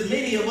happens is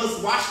many of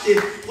us, watch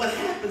this, what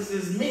happens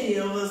is many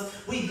of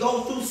us, we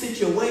go through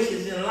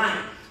situations in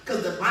life.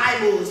 Because the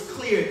Bible is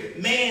clear,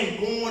 man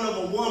born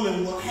of a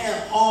woman will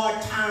have hard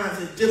times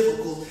and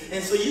difficulties.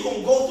 And so you're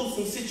going to go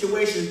through some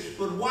situations,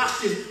 but watch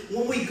this.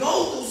 When we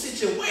go through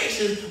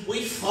situations,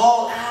 we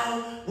fall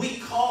out, we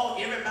call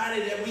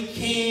everybody that we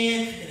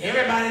can, and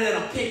everybody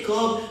that'll pick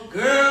up,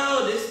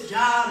 girl, this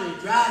job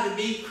is driving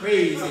me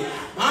crazy.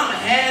 Mama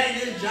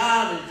Hattie, this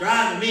job is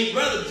driving me.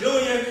 Brother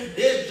Junior,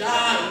 this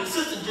job,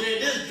 Sister Jen,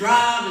 this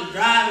job is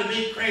driving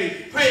me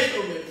crazy. Pray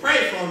for me,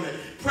 pray for me.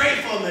 Pray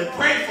for me,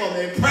 pray for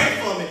me, pray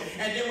for me.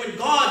 And then when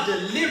God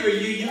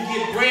delivers you, you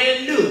get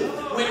brand new.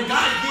 When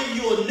God gives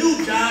you a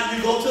new job,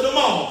 you go to the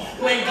mall.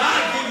 When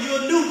God gives you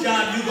a new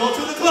job, you go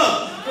to the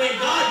club. When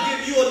God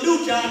gives you a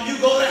new job, you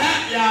go to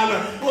happy hour.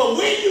 Well,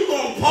 when you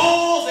going to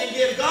pause and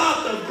give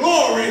God the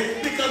glory,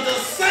 because the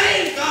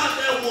same God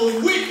that was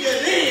with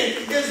you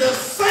then is the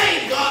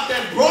same God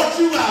that brought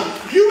you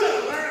out. You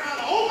better learn how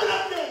to open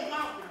up your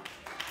mouth.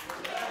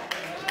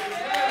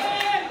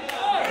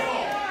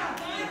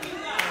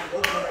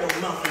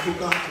 To give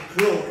God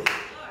the glory.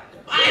 The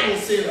Bible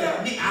says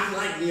that I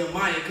like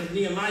Nehemiah because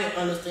Nehemiah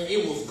understand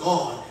it was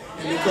God.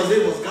 And because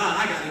it was God,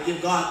 I got to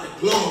give God the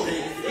glory.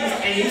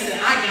 And he said,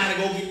 I got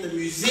to go get the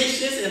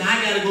musicians and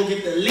I got to go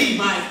get the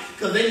Levites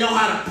because they know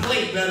how to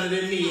play better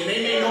than me. And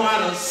they may know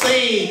how to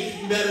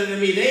sing better than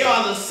me. They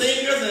are the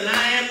singers and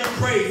I am the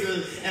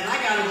praisers. And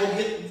I got to go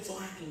get them so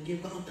I can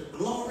give God the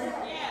glory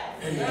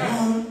and the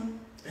honor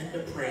and the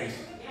praise.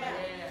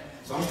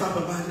 So I'm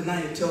stopping by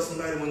tonight to tell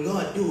somebody when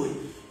God do it,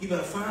 you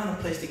better find a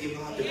place to give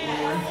God the glory.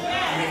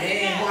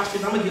 And watch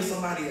this. I'm gonna give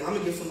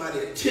somebody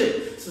a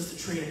tip, Sister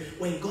Trina.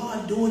 When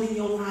God do it in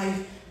your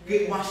life,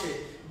 watch it.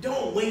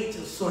 Don't wait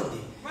till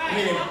Sunday. I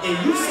mean,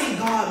 if you see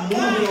God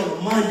moving on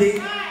a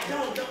Monday,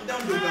 don't do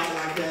God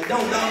like that.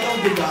 Don't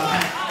do God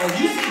like that.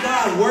 If you see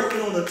God working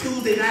on a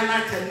Tuesday night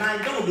like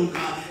tonight, don't do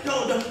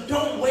God.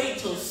 Don't wait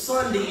till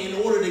Sunday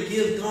in order to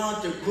give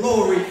God the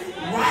glory.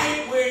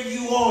 Right where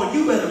you are,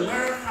 you better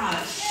learn how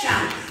to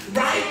shout.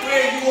 Right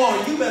where you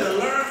are, you better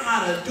learn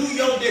how to do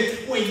your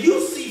thing. When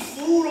you see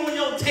food on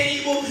your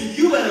table,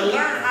 you better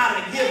learn how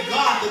to give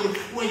God the.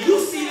 When you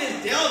see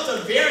this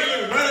Delta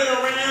variant running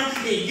around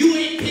and you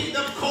ain't picked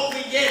up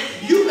COVID yet,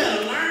 you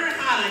better learn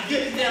how to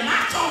give. Am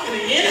I talking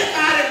to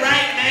anybody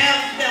right now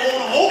that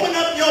want to open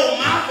up your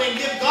mouth and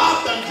give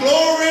God the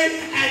glory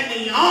and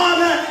the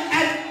honor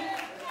and.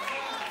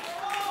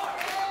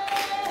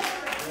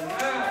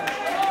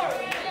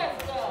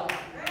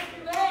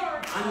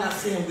 I'm not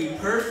saying we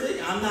perfect.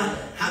 I'm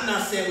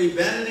not saying we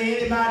better than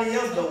anybody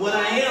else. But what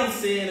I am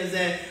saying is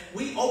that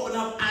we open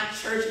up our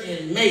church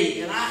in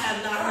May, and I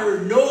have not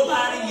heard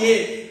nobody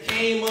yet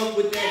came up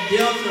with that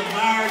Delta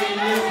virus in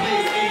this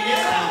place, in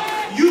this house.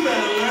 You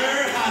better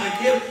learn how to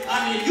give.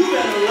 You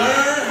better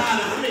learn how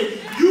to.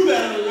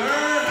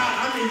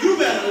 You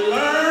better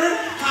learn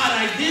how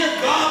to give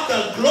God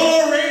the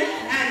glory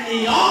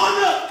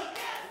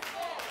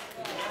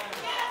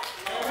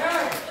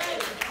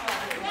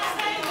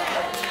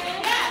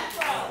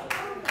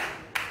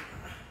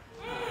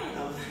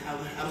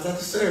was at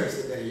the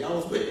service today. Y'all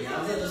was with me.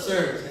 I was at the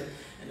service.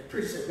 And the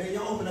preacher said, man,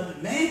 y'all open up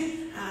and,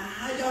 man,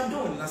 how y'all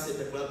doing? And I said,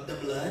 the blood.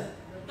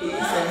 He said,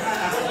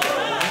 I said, the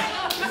blood.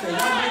 He said,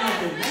 y'all been up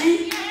in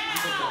May? I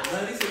said, the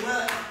blood. He said,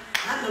 well,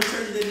 I know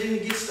churches that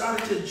didn't get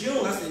started till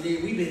June. I said,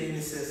 yeah, we've been in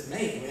it since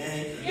May,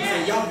 man. He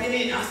said, y'all been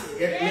in? I said,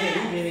 yeah,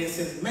 man, we've been in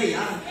since May. I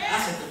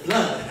said, the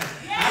blood.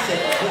 I said,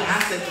 the blood.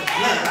 I said, the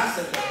blood. I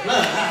said, the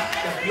blood.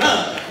 The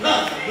blood. The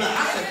blood. The blood.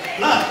 I said, the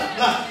blood. The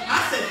blood.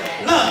 I said, the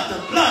blood. The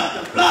blood.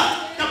 The blood.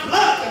 The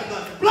blood. The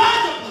blood. The blood.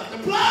 The blood. The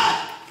blood.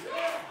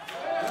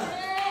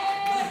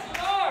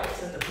 I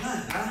said, the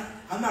blood.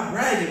 I'm not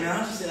bragging, man.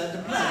 I just said,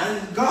 the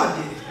blood. God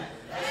did it.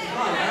 I said,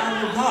 God,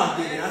 I know God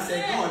did it. I said,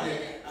 God did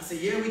it. I said,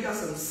 yeah, we got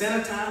some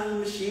sanitizing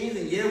machines,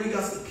 and yeah, we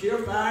got some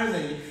purifiers,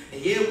 and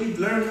yeah, we've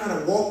learned how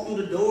to walk through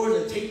the doors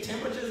and take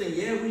temperatures, and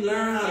yeah, we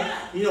learned how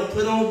to,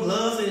 put on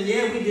gloves, and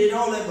yeah, we did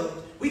all that,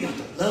 but we got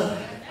the blood.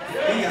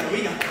 We got the blood.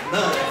 We got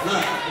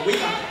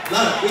the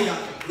blood. We got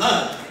the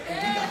blood. And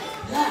we got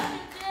the blood.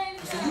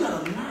 I said, you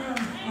got to learn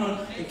how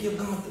to give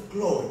God the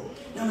glory.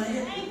 Now,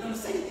 the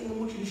second thing I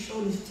want you to show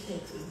in this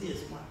text is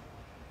this.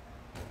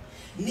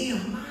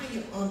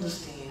 Nehemiah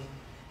understands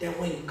that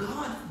when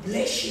God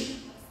bless you,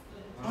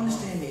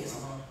 understand this.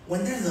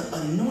 When there's an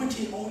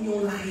anointing on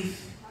your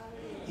life,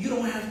 you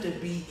don't have to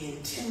be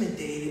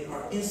intimidated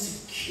or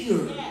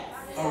insecure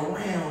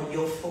around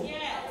your folk.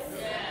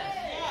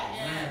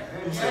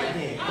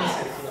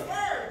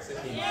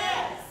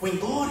 When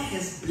God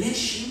has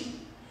blessed you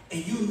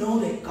and you know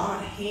that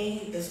God's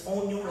hand is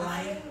on your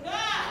life,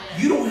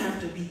 you don't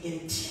have to be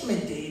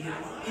intimidated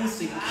or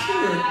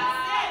insecure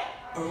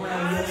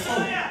around your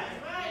folk.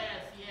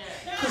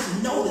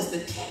 Because notice the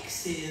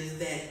text says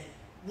that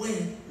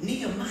when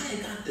Nehemiah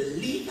got the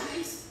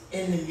Levites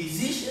and the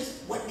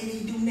musicians, what did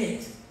he do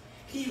next?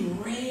 He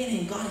ran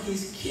and got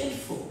his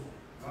kinfolk.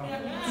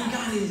 He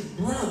got his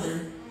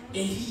brother, and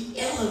he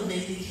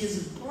elevated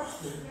his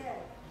brother.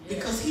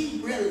 Because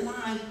he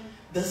realized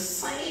the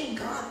same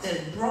God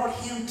that brought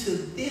him to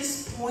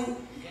this point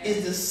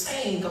is the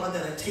same God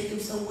that'll take him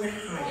somewhere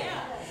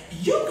higher.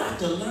 You got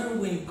to learn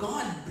when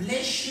God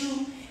bless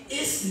you,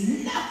 it's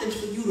nothing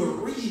for you to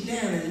reach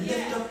down and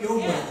lift up your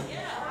brother.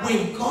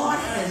 When God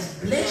has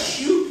blessed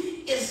you,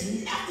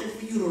 it's nothing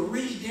for you to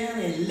reach down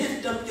and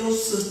lift up your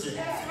sister.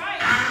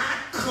 I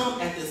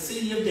come at the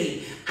city of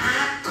David.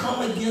 I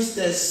come against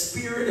that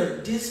spirit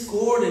of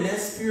discord and that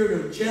spirit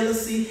of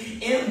jealousy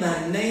in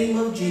the name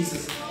of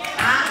Jesus.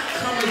 I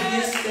come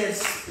against that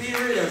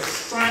spirit of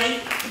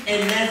strife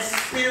and that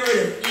spirit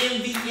of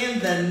envy in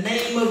the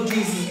name of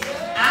Jesus.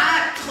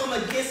 I come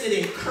against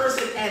it and curse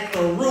it at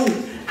the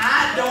root.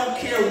 I don't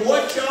care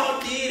what y'all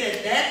did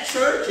at that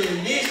church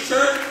and this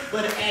church,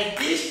 but at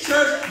this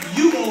church,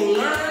 you gonna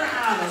learn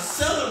how to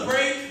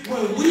celebrate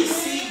when we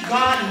see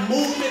God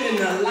moving in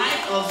the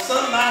life of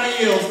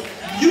somebody else.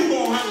 You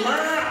gonna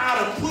learn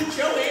how to put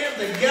your hands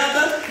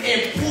together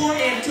and pour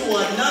into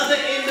another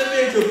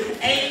individual.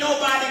 Ain't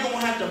nobody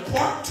gonna have to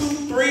park 2,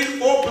 3,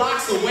 4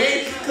 blocks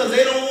away because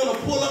they don't want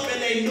to pull up in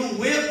their new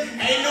whip.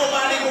 Ain't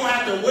nobody gonna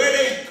have to wear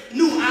their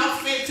new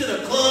outfit to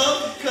the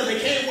club because they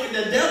can't.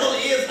 The devil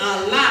is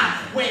a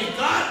lie. When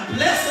God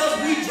bless us,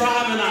 we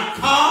drive in our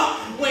car.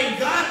 When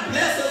God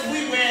bless us,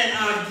 we wearing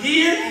our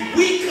gear.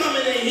 We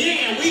coming in here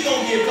and we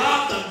gonna give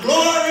God the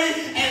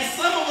glory. And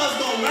some of us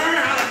gonna learn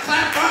how to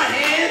clap our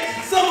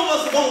hands. Some of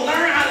us gonna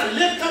learn how to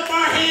lift up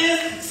our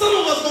hands. Some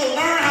of us gonna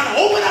learn how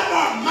to open up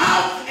our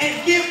mouth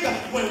and give God.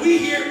 When we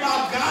hear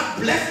about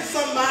God blessing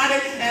somebody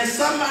and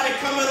somebody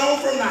coming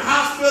home from the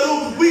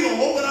hospital, we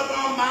gonna open up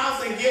our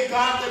mouths and give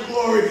God the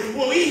glory.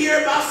 When we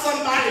hear about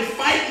somebody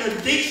fighting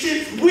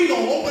addiction, we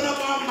gonna open up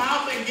our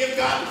mouth and give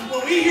God.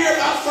 When we hear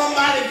about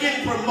somebody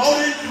getting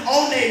promoted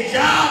on their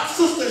job,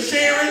 Sister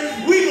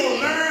Sharon, we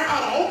gonna learn how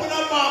to open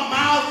up our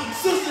mouth.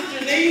 Sister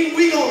Janine,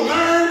 we gonna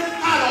learn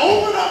how to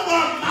open up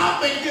our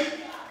mouth and give.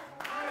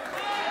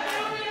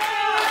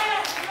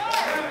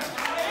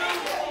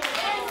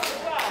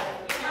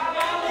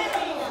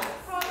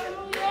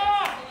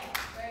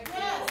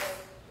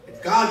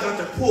 God got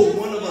to pull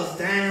one of us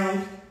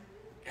down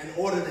in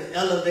order to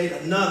elevate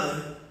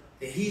another,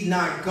 then he's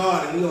not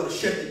God, and we ought to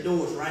shut the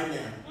doors right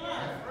now.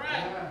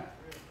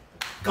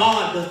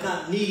 God does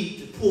not need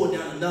to pull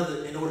down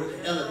another in order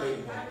to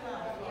elevate one.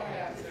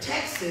 The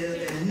text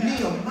says that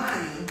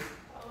Nehemiah,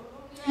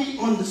 he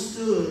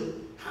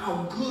understood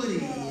how good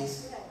it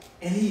is,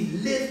 and he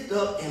lifted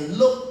up and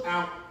looked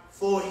out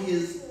for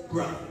his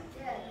brother.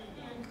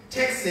 The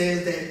text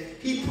says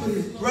that he put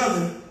his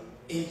brother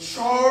in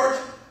charge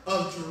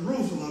of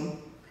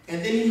Jerusalem,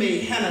 and then he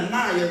made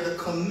Hananiah the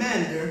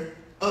commander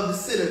of the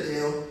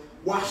citadel.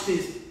 Watch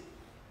this.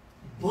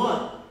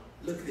 But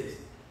look at this.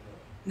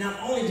 Not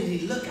only did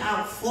he look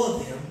out for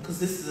them, because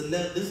this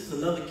is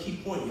another key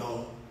point,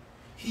 y'all.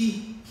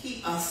 He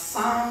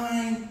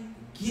assigned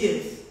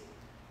gifts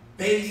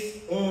based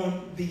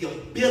on the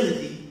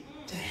ability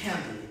to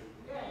handle it.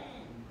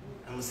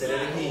 I'm gonna say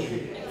that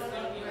again.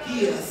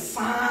 He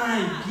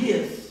assigned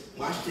gifts.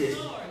 Watch this.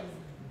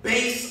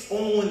 Based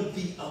on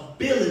the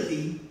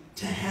ability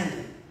to handle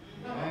it.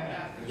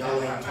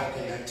 Y'all ain't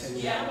talking back to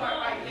me.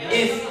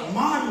 If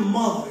my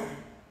mother,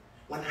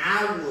 when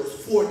I was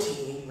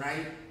 14,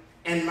 right,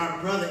 and my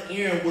brother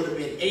Aaron would have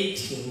been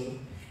 18,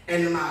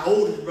 and my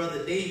oldest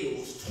brother David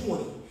was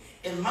 20,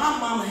 if my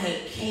mama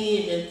had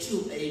came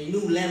into a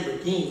new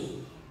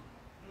Lamborghini,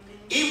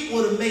 it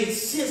would have made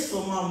sense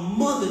for my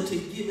mother to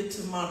give it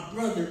to my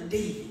brother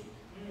David,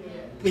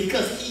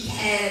 because he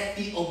had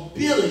the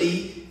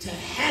ability to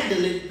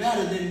handle it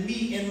better than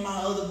me and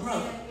my other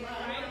brother.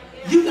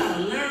 You got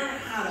to learn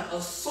how to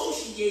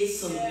associate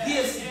some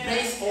gifts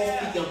based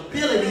off the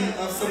ability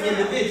of some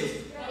individuals.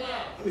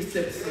 Let me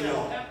flip this to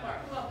y'all.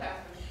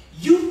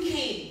 You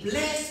can't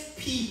bless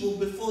people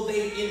before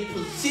they're in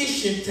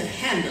position to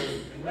handle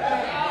it.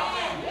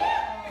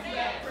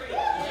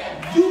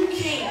 You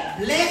can't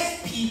bless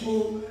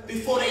people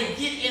before they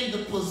get in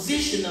the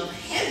position of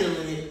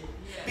handling it,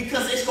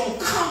 because it's going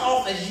to come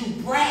off as you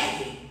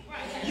bragging.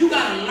 You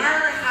got to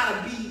learn how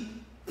to be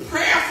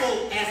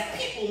prayerful as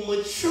people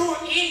mature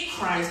in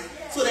Christ,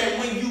 so that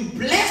when you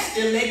bless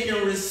them, they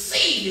can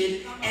receive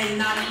it and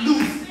not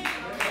lose it.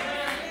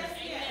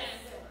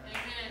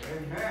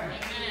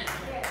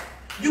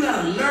 You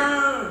got to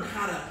learn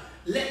how to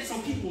let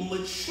some people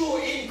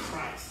mature in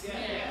Christ,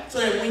 so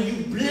that when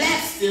you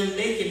bless them,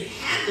 they can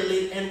handle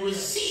it and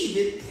receive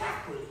it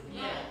properly.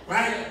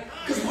 Right?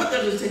 Because what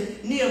does it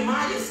say?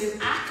 Nehemiah says,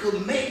 I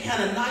could make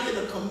Hananiah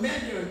the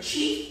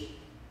commander-in-chief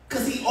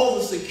because he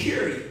over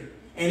security.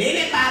 And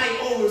anybody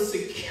over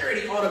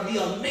security ought to be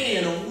a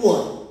man of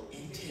what?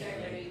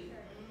 Integrity.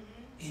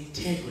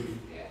 Integrity.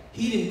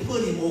 He didn't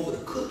put him over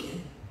the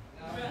cooking.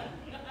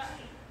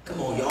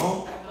 Come on,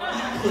 y'all.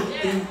 He put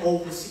him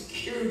over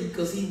security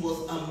because he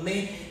was a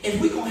man. If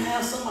we're going to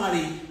have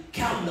somebody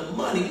counting the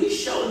money, we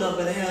showed up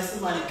and have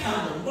somebody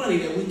count the money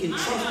that we can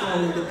trust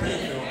on and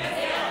depend on.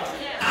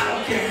 I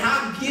don't care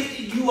how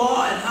gifted you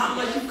are and how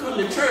much you come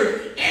to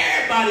church,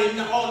 everybody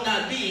ought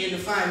not be in the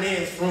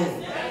finance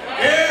room.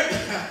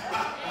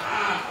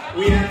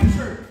 We have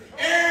church.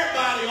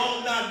 Everybody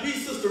ought not be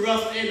Sister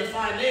Russell in the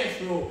finance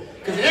room,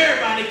 because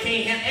everybody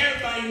can't have,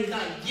 everybody is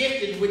not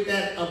gifted with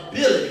that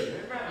ability.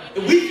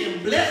 We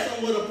can bless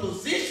them with a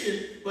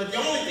position, but the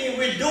only thing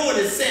we're doing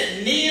is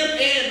setting them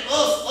and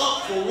us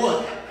up for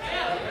what?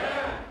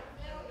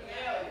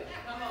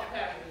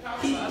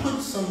 He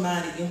put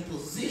somebody in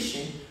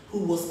position who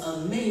was a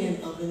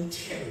man of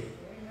integrity,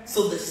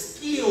 so the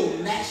skill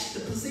matched the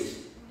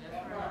position.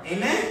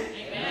 Amen?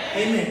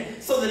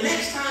 Amen. So the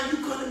next time you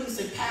come to me and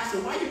say,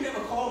 Pastor, why you never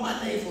call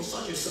my name for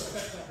such and such?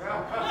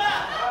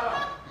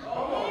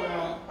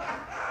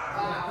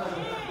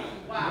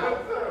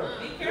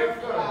 Be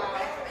careful.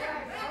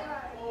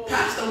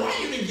 Pastor, why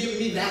you didn't give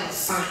me that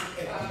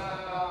assignment?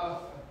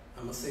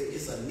 I'm going to say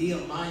it's a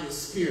Nehemiah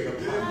spirit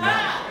upon me.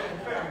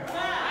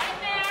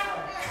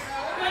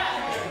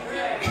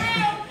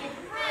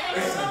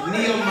 It's a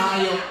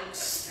Nehemiah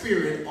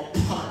spirit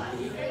upon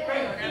me.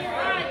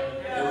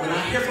 And when I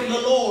hear from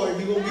the Lord,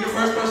 you're going to be the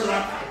first person I...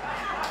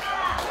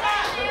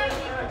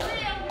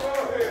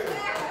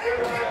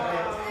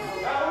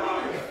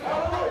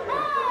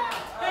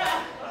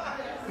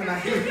 When I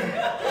hear him...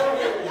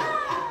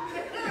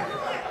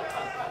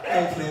 I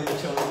ain't playing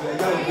with y'all, man.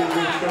 Y'all don't get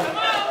me in trouble.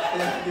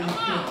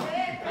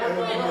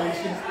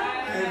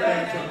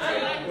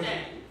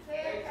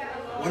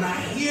 When I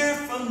hear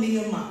from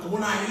Nehemiah,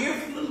 when I hear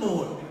from the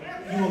Lord,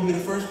 you're going to be the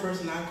first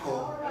person I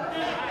call.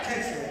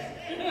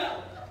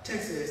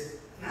 Text says,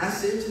 I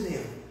said to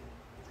them,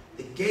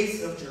 the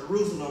gates of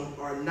Jerusalem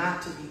are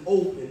not to be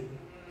opened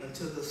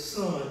until the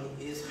sun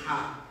is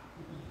hot.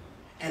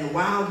 And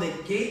while the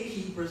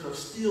gatekeepers are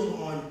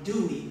still on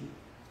duty,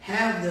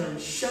 have them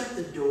shut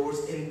the doors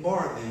and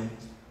bar them,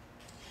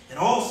 and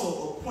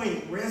also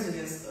appoint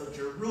residents of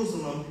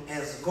Jerusalem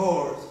as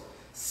guards,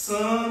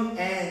 some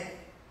at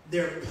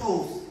their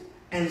posts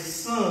and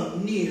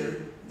some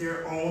near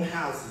their own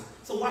houses.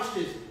 So watch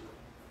this.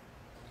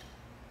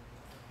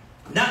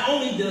 Not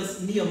only does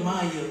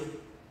Nehemiah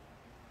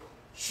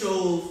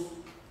show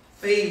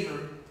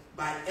favor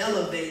by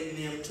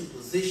elevating them to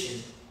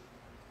position,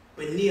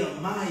 but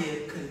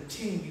Nehemiah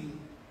continued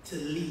to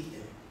lead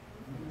them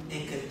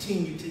and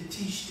continue to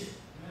teach them.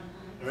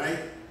 Right?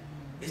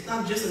 It's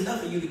not just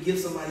enough for you to give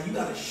somebody. You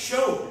got to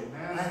show.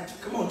 Right?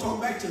 Come on, talk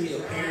back to me, a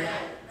parent.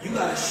 You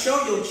got to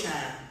show your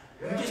child.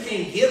 You just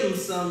can't give them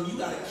something. You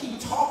got to keep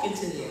talking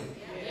to them.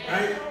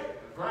 Right?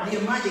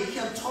 Nehemiah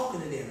kept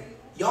talking to them.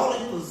 Y'all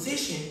in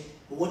position,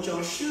 but what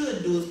y'all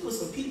should do is put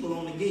some people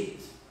on the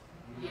gates.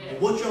 And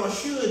what y'all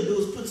should do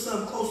is put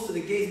some close to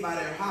the gates by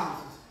their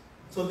houses.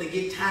 So if they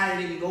get tired,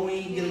 they can go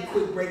in, get a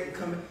quick break, and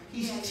come in.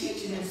 He's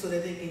teaching them so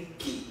that they can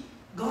keep.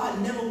 God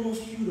never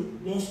wants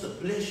to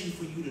bless you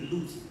for you to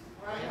lose it.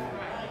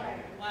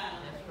 Wow.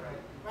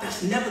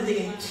 That's never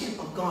the intent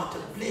of God, to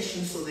bless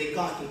you so that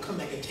God can come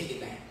back and take it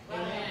back.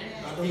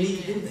 God don't need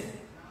to do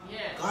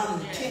that.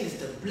 God's intent is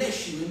to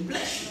bless you and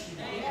bless you.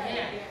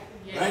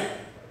 Right?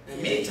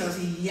 And many times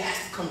he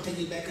has to come take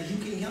it back because you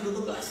can't handle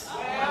the blessing.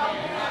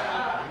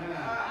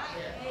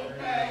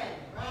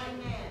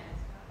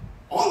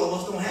 All of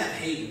us don't have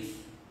haters.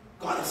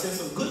 God has sent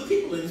some good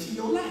people into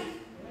your life.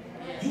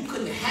 You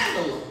couldn't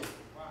handle them.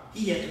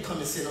 He had to come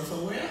and sit them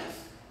somewhere else.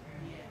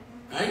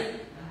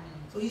 Right?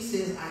 So he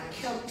says, I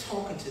kept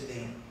talking to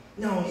them.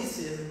 Now, it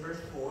says in verse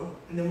 4,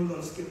 and then we're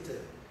going to skip to,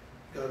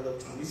 got a little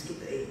time, we skip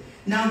to 8.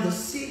 Now, the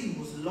city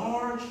was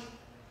large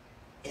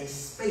and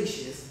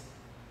spacious,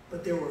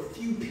 but there were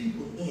few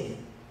people in it.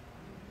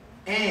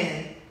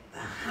 And the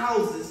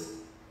houses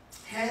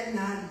had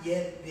not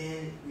yet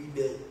been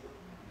rebuilt.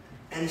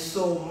 And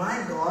so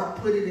my God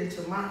put it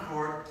into my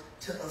heart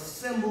to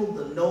assemble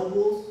the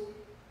nobles,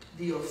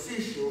 the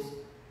officials,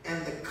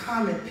 and the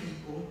common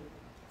people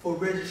for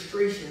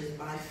registrations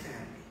by family.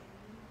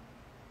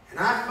 And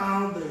I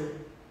found the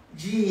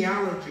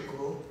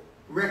genealogical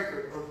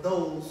record of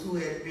those who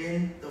had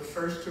been the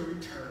first to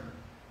return.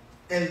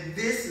 And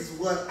this is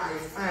what I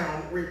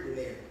found written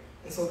there.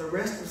 And so the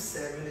rest of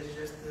 7 is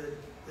just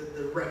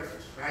the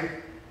reference, right?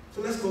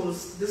 So let's go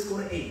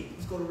to 8.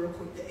 Let's go to real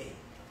quick to 8.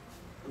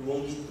 We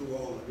won't get through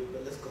all of it,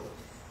 but let's go.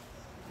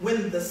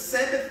 When the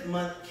 7th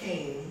month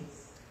came,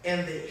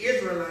 and the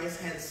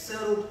Israelites had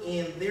settled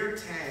in their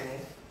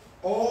towns,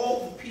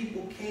 all the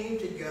people came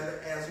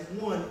together as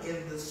one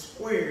in the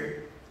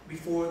square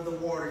before the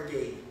water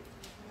gate.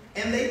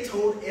 And they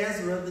told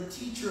Ezra, the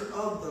teacher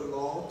of the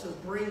law, to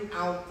bring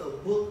out the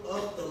book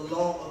of the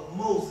law of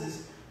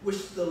Moses,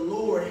 which the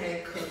Lord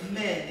had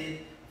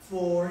commanded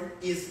for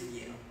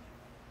Israel.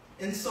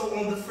 And so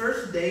on the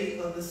first day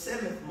of the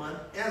 7th month,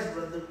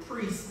 Ezra the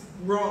priest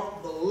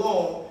brought the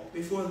law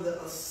before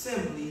the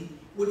assembly,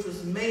 which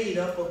was made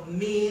up of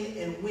men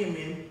and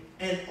women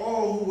and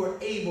all who were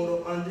able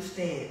to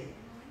understand.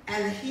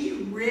 And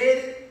he read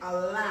it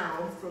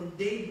aloud from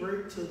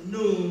daybreak to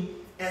noon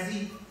as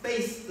he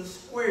faced the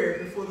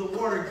square before the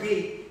water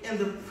gate in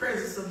the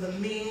presence of the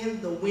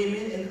men, the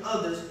women, and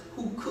others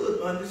who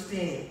could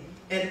understand.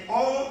 And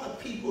all the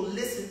people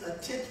listened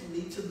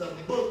attentively to the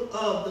book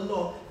of the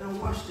law. Now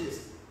watch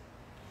this.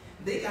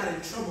 They got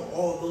in trouble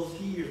all those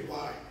years.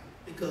 Why?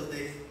 Because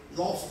they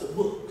lost the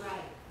book.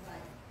 Right.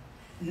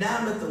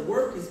 Now that the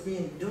work is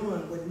being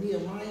done, what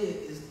Nehemiah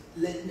is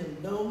letting them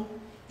know,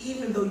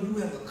 even though you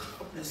have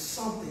accomplished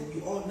something,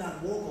 you ought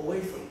not walk away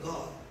from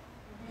God.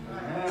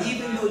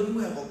 Even though you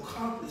have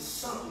accomplished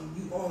something,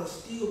 you ought to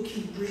still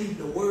keep reading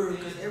the word,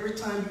 because every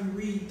time you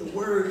read the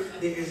word,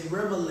 there is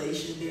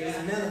revelation, there is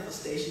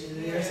manifestation,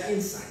 and there is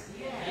insight.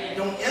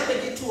 Don't ever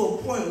get to a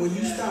point where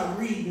you stop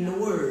reading the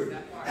word.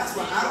 That's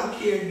why I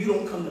don't care if you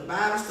don't come to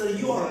Bible study.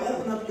 You ought to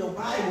open up your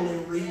Bible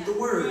and read the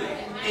word.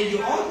 And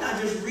you ought not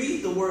just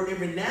read the word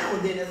every now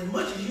and then. As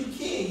much as you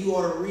can, you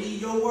ought to read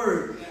your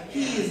word.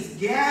 He is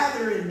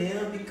gathering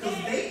them because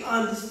they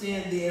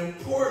understand the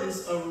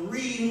importance of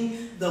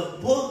reading the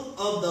book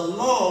of the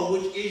law,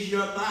 which is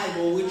your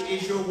Bible, which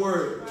is your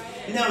word.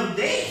 Now,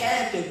 they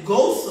had to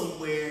go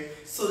somewhere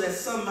so that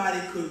somebody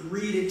could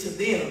read it to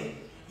them.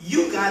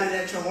 You got it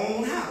at your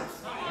own house.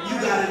 You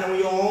got it on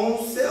your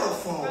own cell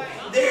phone.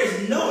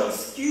 There's no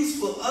excuse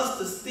for us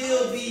to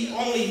still be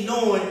only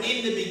knowing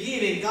in the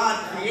beginning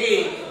God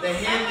created the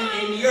heaven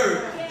and the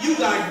earth. You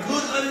got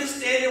good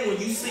understanding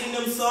when you sing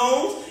them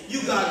songs.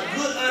 You got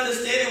good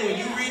understanding when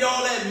you read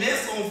all that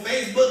mess on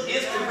Facebook,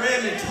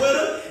 Instagram, and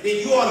Twitter.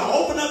 Then you ought to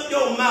open up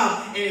your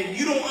mouth. And if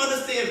you don't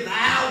understand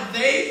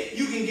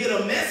you can get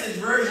a message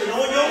version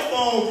on your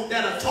phone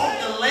that'll talk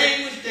the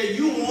language that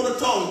you want to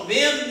talk.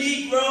 Them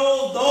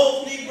Negroes,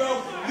 those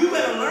Negroes. You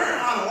better learn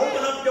how to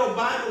open up your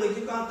Bible and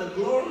give out the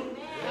glory.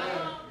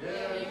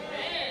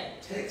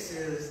 Text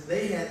says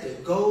they had to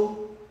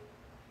go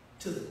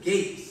to the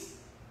gates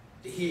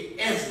to hear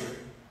Ezra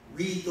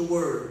read the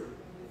word.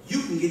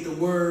 You can get the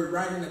word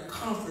right in the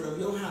comfort of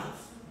your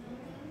house.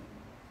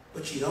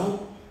 But you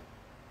don't.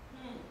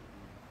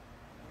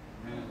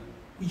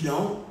 You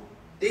don't.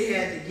 They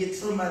had to get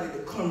somebody to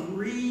come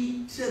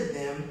read to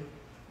them,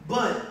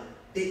 but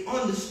they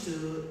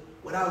understood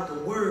without the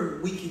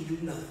word we can do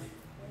nothing.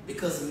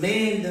 Because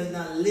man does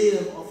not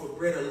live off of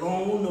bread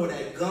alone, nor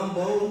that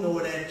gumbo,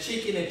 nor that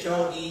chicken that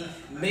y'all eat.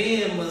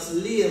 Man must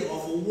live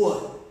off of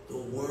what? The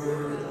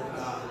word of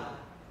God.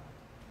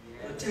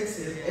 The text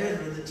says,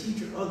 Ezra, the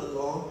teacher of the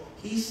law,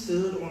 he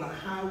stood on a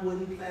high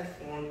wooden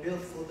platform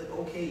built for the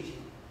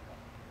occasion.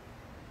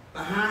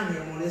 Behind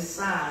him on his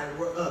side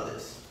were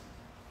others.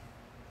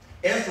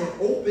 Ezra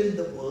opened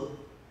the book,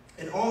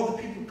 and all the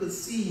people could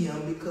see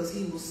him because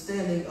he was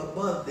standing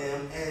above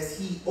them as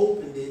he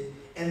opened it,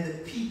 and the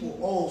people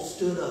all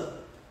stood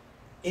up.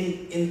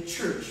 In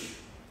church,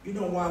 you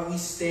know why we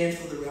stand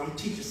for the... I'm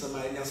teaching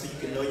somebody now so you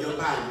can know your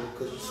Bible,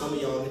 because some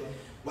of y'all...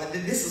 But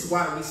this is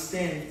why we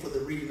stand for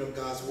the reading of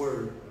God's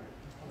word.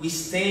 We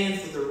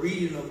stand for the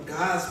reading of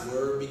God's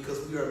word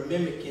because we are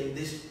mimicking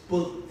this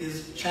book,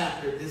 this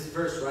chapter, this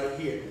verse right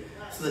here.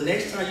 So the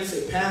next time you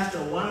say, Pastor,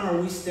 why are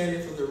we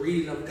standing for the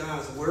reading of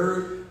God's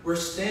word? We're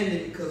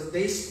standing because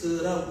they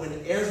stood up when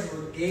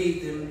Ezra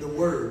gave them the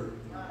word.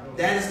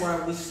 That is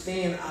why we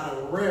stand out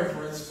of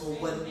reverence for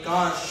what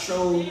God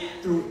showed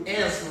through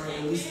Ezra,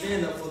 and we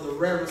stand up for the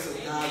reverence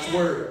of God's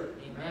word.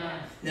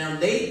 Now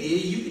they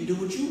did, you can do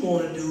what you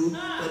want to do,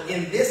 but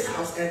in this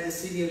house at the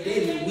City of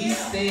David, we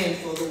stand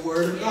for the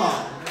Word of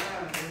God.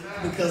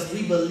 Because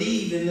we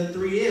believe in the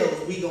 3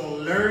 L's. We gonna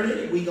learn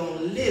it, we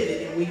gonna live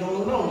it, and we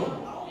gonna know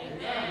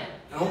it.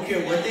 I don't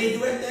care what they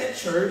do at that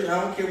church.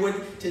 I don't care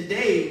what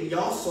today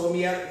y'all saw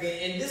me out,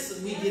 and this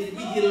we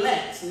get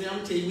lax. I'm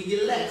telling you, we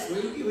get lax.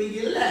 We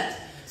get lax.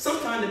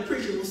 Sometimes the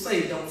preacher will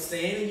say, "Don't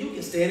stand," and you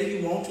can stand if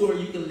you want to, or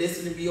you can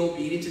listen and be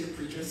obedient to the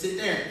preacher and sit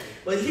down.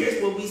 But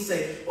here's what we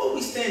say: well,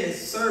 we stand in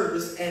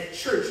service at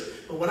church,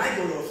 but when I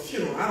go to a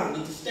funeral, I don't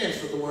need to stand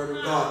for the Word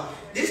of God.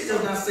 This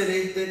does not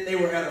say that they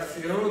were at a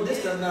funeral.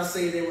 This does not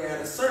say they were at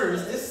a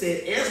service. This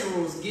said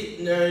Ezra was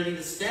getting ready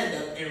to stand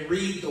up and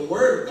read the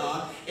Word of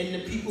God, and the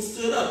people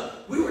stood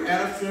up. We were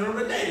at a funeral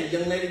today. The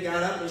young lady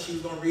got up and she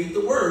was going to read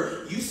the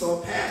Word. You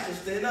saw Pastor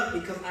stand up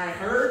because I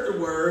heard the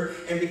Word,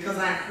 and because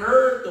I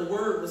heard the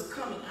Word was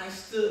coming, I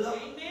stood up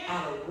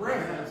out of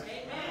reverence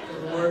for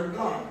the Word of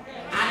God.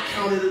 I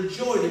counted a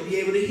joy to be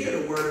able to hear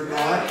the Word of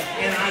God,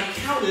 and I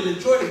counted a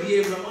joy to be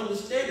able to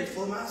understand it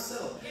for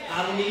myself.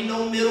 I don't need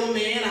no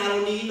middleman. I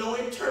don't need no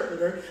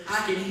interpreter.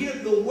 I can hear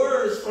the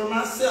words for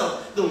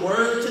myself. The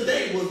word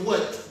today was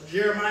what?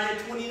 Jeremiah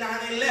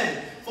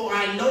 29:11. For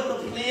I know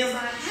the plans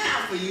I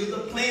have for you,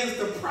 the plans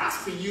to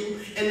prosper you,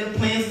 and the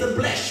plans to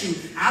bless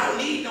you. I don't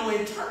need no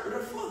interpreter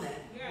for that.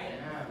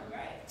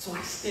 So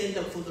I stand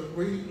up for the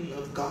reading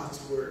of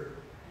God's word.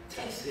 The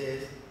text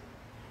says,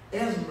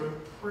 Ezra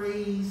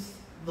praised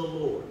the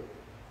Lord,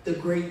 the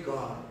great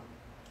God,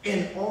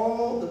 and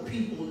all the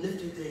people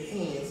lifted their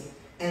hands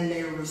and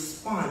they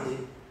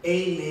responded,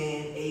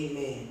 Amen,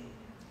 Amen.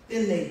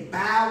 Then they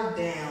bowed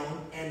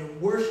down and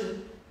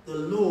worshiped the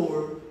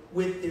Lord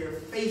with their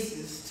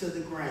faces to the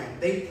ground.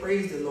 They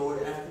praised the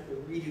Lord after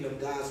the reading of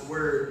God's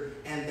word,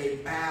 and they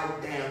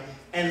bowed down.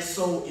 And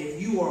so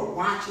if you are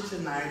watching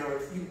tonight, or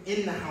if you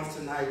in the house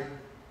tonight,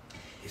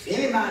 if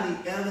anybody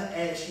ever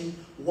asks you,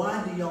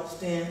 why do y'all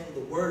stand for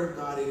the word of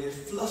God, and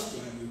it's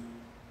flustering you,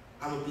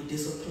 I'm going to be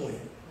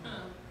disappointed.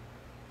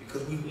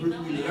 Because we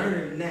learn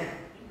it now,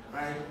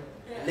 right?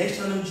 Next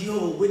time them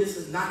Jehovah's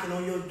Witnesses knocking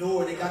on your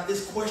door, they got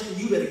this question,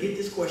 you better get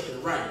this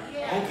question right.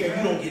 I don't care if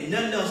you don't get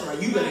nothing else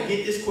right, you better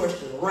get this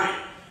question right.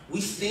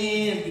 We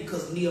stand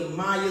because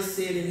Nehemiah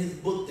said in his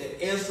book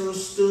that Ezra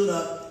stood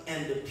up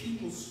and the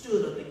people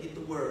stood up to get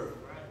the word.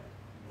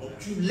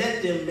 Don't you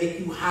let them make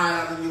you hide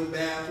out in your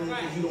bathroom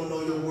because you don't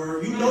know your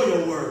word. You know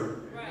your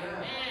word.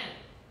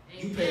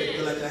 You pay a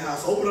bill at the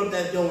house. Open up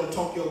that door and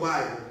talk your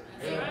Bible.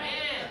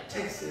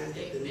 Text says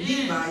that the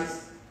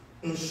Levites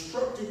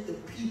instructed the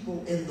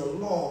people in the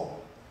law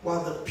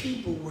while the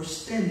people were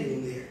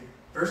standing there.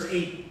 Verse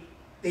 8,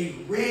 they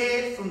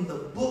read from the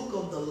book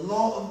of the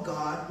law of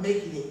God,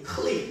 making it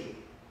clear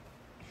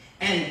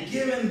and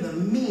giving the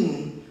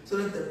meaning so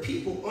that the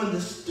people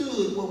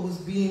understood what was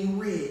being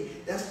read.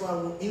 That's why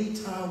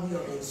anytime we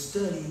are in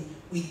study,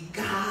 we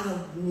gotta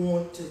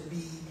want to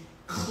be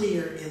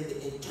clear in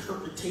the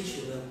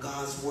interpretation of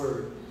God's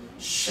word.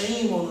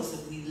 Shame on us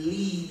if we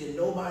leave and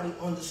nobody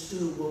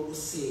understood what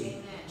was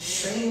said.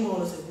 Shame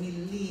on us if we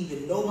leave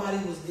and nobody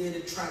was there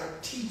to try to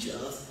teach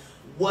us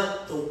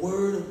what the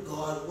word of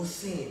God was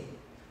saying.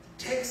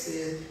 The text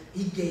says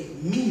he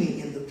gave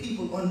meaning and the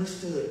people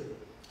understood.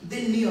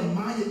 Then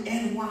Nehemiah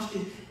and watched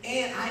it,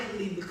 and I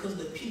believe because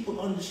the people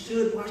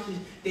understood, watched it,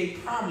 they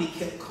probably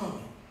kept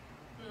coming.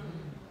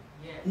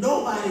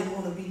 Nobody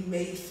want to be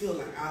made feel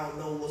like I don't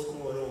know what's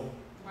going on.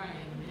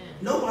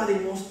 Nobody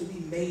wants to be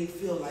made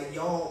feel like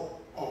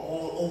y'all are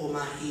all over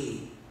my head,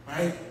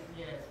 right?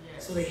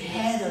 So they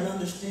had an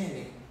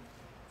understanding.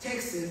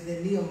 Text says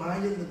that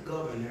Nehemiah the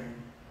governor,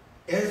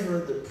 Ezra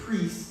the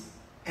priest,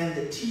 and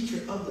the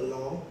teacher of the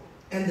law,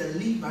 and the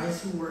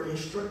Levites who were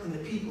instructing the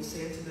people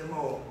said to them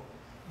all,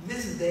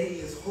 this day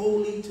is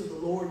holy to the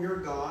Lord your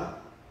God.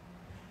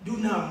 Do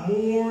not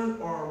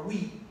mourn or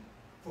weep,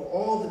 for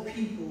all the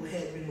people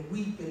had been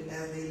weeping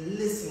as they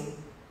listened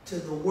to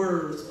the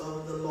words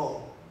of the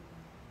law.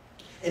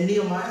 And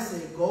Nehemiah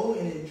said, go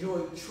and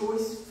enjoy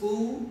choice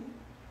food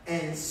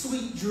and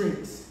sweet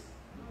drinks.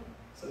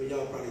 Some of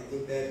y'all probably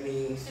think that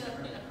means,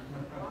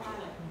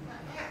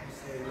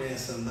 amen,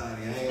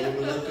 somebody. I ain't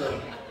even look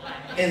up.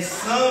 And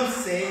some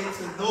said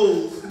to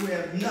those who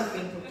have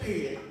nothing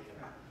prepared,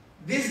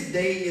 this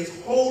day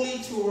is holy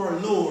to our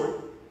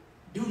Lord.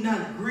 Do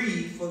not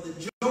grieve, for the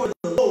joy of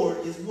the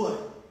Lord is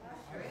what?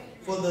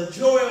 For the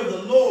joy of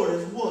the Lord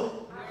is what?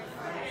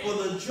 For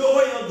the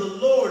joy of the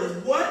Lord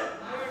is what?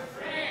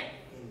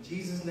 In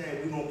Jesus' name,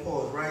 we're going to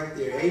pause right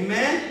there.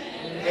 Amen?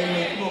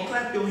 Amen. Come on,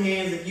 clap your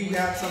hands if you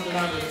got something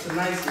out of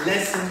tonight's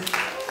lesson.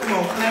 Come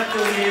on, clap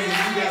your hands if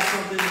you got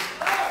something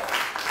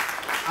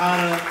out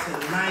of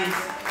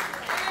tonight's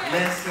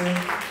lesson.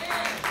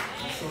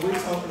 So we're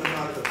talking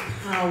about the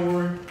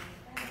power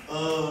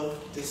of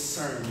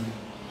discernment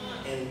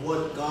and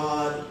what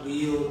God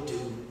will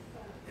do.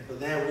 And for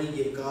that, we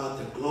give God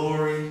the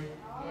glory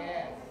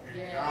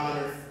and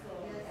honor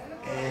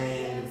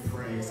and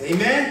praise.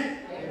 Amen?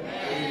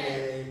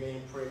 Amen.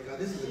 Amen. Praise God.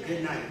 This is a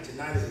good night.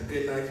 Tonight is a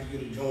good night for you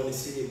to join the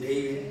City of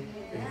David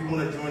If you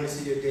want to join the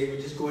City of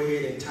David, just go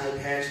ahead and type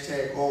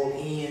hashtag all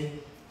in.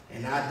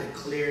 And I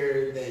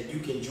declare that you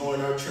can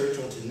join our church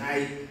on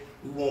tonight.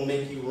 We won't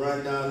make you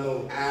run down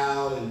no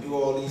aisle and do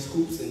all these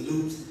hoops and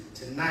loops.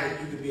 Tonight,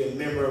 you can be a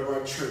member of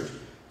our church.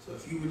 So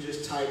if you would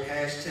just type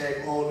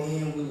hashtag all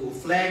in, we will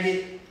flag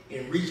it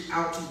and reach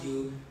out to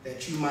you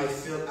that you might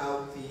fill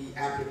out the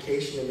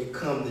application and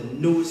become the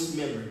newest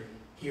member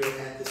here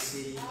at the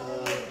City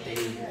of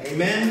David.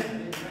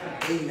 Amen?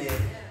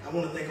 Amen. I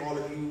want to thank all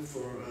of you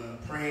for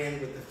praying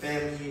with the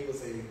family.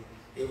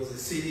 It was a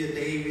City of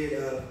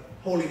David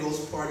Holy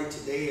Ghost party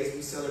today as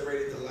we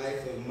celebrated the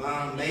life of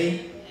Mom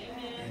May.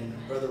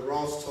 And Brother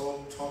Ross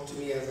talked to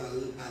me as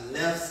I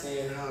left,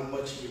 saying how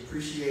much he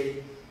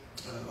appreciated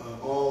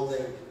all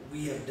that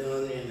we have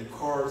done and the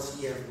cards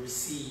he has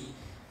received.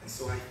 And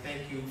so I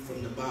thank you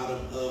from the bottom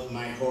of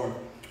my heart.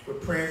 We're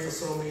praying for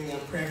so many. I'm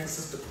praying for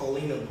Sister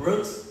Paulina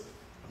Brooks.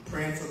 I'm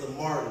praying for the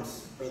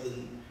Martins,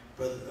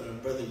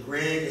 Brother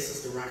Greg and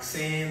Sister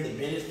Roxanne, the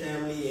Bennett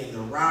family, and the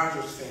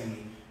Rogers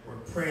family. We're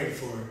praying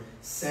for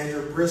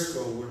Sandra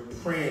Briscoe. We're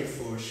praying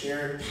for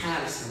Sharon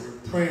Patterson.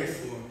 We're praying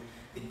for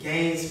the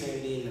Gaines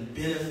family and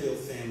the Benefield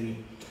family,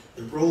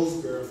 the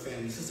Roseboro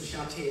family, Sister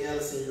Shantae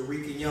Ellis and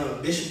Eureka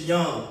Young, Bishop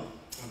Young.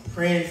 I'm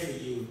praying for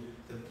you.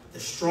 The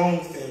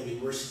Strong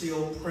family, we're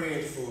still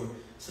praying for.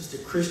 Sister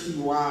Christy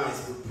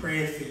Wise, we're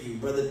praying for you.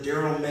 Brother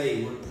Daryl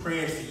May, we're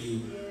praying for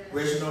you.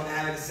 Reginald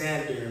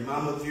Alexander and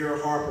Mama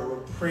Vera Harper,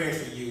 we're praying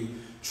for you.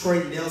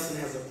 Troy Nelson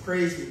has a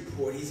praise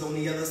report. He's on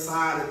the other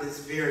side of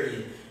this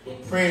variant. We're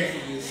praying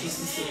for you.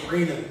 Sister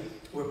Sabrina,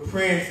 we're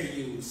praying for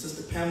you.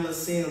 Sister Pamela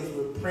Sims,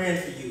 we're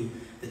praying for you.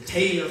 The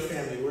Taylor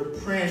family, we're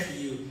praying for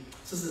you.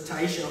 Sister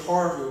Taisha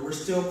Harvey, we're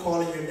still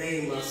calling your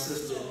name, my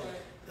sister.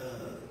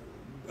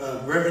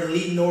 Reverend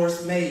Lee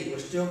Norris May, we're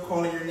still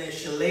calling your name.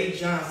 Shalay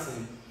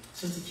Johnson,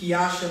 Sister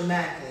Kiasha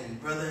Macklin,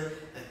 Brother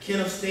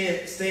Kenneth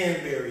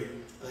Stanberry,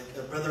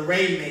 Brother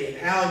Ray May,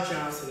 and Al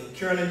Johnson, and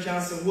Carolyn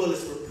Johnson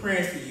Willis, we're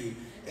praying for you.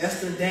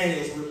 Esther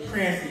Daniels, we're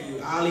praying for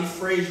you. Ali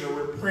Frazier,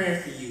 we're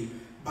praying for you.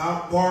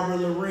 Barbara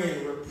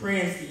Loren, we're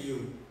praying for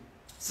you.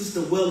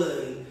 Sister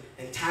Willa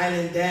and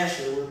Tylen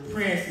Dasher, we're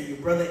praying for you.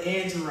 Brother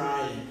Andrew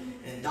Ryan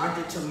and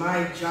Dr.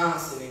 Tamai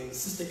Johnson and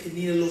Sister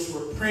Kenita Lewis,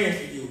 we're praying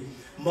for you.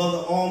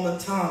 Mother Alma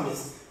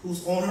Thomas,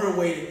 who's on her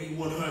way to be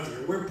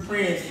 100, we're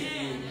praying for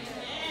you.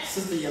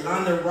 Sister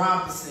Yolanda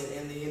Robinson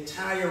and the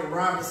entire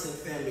Robinson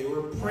family,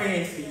 we're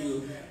praying for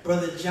you.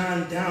 Brother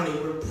John Downey,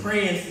 we're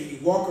praying for you.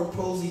 Walker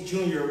Posey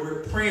Jr.,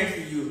 we're praying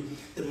for you.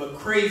 The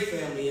McCrae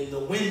family and the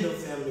Wyndham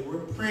family, we're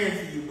praying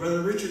for you.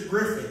 Brother Richard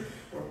Griffin,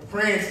 we're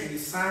praying for you.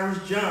 Cyrus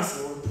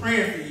Johnson, we're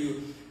praying for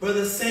you.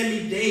 Brother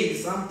Sammy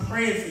Davis, I'm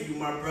praying for you,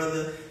 my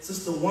brother.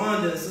 Sister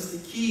Wanda, Sister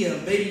Kia,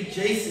 and baby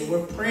Jason,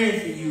 we're praying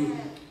for you.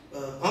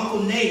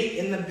 Uncle Nate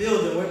in the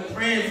building, we're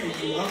praying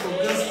for you. Uncle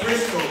Gus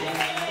Briscoe,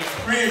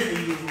 we're praying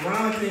for you.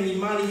 Veronica and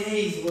Imani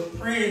Hayes, we're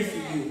praying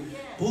for you.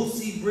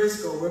 Bootsy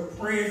Briscoe, we're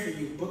praying for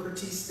you. Booker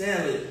T.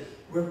 Stanley,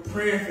 we're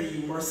praying for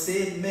you. Marced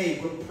May,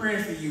 we're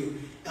praying for you.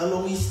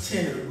 Eloise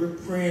Tenner, we're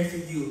praying for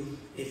you.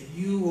 If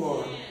you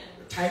are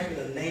typing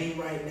a name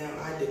right now,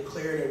 I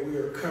declare that we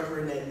are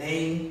covering that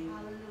name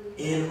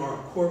in our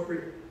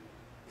corporate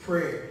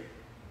prayer.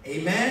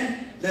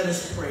 Amen? Let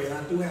us pray. And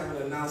I do have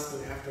an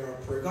announcement after our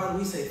prayer. God,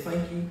 we say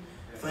thank you,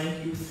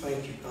 thank you,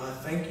 thank you, God.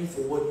 Thank you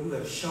for what you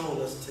have shown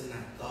us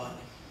tonight, God.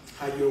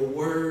 How your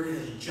word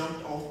has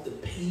jumped off the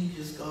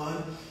pages,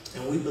 God.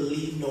 And we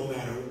believe no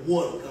matter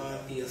what,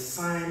 God, the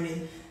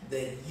assignment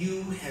that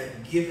you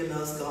have given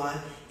us, God,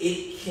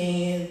 it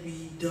can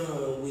be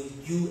done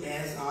with you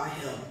as our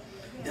help.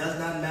 Does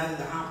not matter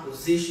the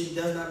opposition,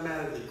 does not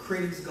matter the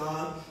critics,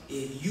 God.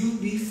 If you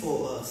be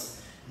for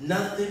us,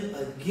 nothing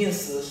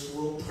against us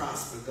will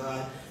prosper,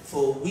 God.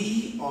 For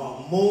we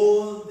are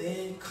more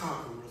than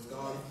conquerors,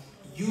 God.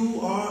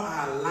 You are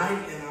our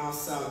light and our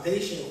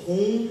salvation.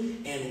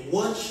 Whom and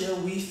what shall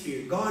we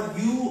fear? God,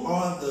 you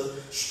are the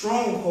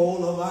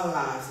stronghold of our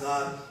lives,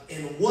 God.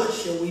 And what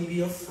shall we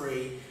be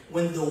afraid?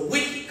 When the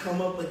wicked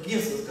come up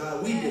against us,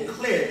 God, we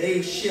declare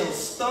they shall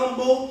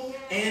stumble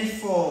and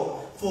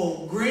fall.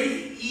 For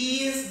great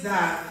is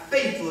thy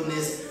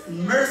faithfulness.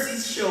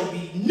 Mercies shall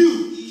be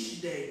new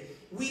each day.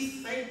 We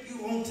thank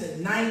you on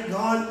tonight,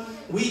 God.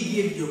 We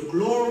give you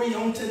glory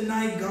on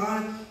tonight,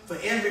 God. For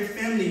every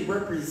family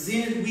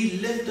represented, we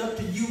lift up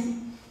to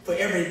you. For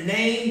every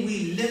name,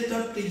 we lift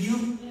up to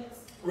you.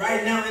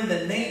 Right now, in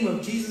the name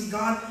of Jesus,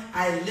 God,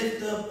 I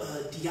lift up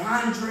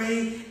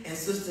DeAndre and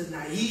Sister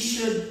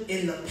Naisha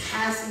in the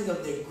passing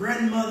of their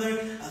grandmother,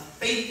 a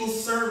faithful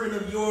servant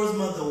of yours,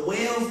 Mother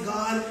Wells,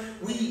 God.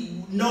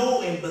 We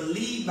know and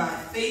believe by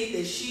faith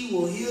that she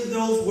will hear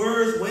those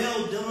words,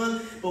 well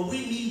done. But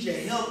we need your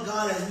help,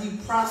 God, as we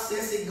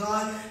process it,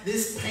 God.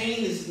 This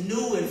pain is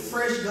new and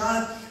fresh,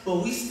 God.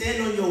 But we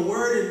stand on your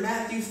word in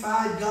Matthew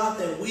 5, God,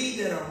 that we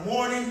that are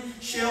mourning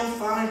shall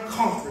find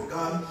comfort,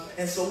 God.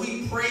 And so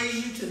we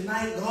praise you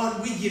tonight,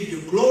 God. We give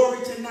you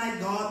glory tonight,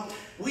 God.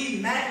 We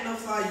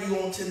magnify you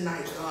on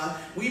tonight, God.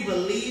 We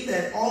believe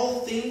that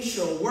all things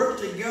shall work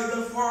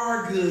together for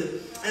our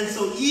good. And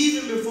so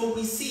even before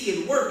we see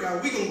it work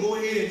out, we're going to go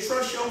ahead and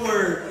trust your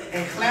word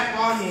and clap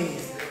our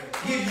hands.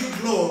 Give you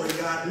glory,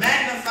 God.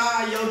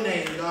 Magnify your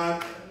name,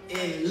 God.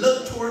 And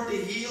look toward the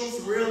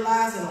hills,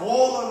 realizing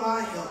all of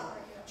our help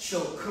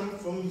shall come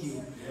from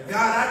you.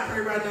 God, I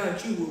pray right now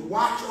that you will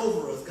watch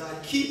over us, God.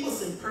 Keep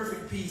us in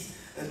perfect peace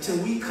until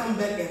we come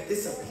back at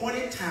this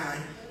appointed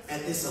time,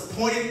 at this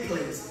appointed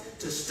place,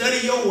 to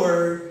study your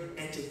word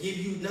and to give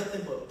you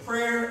nothing but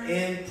prayer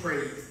and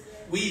praise.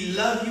 We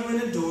love you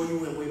and adore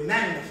you, and we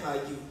magnify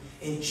you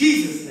in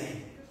Jesus'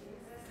 name.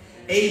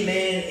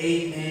 Amen,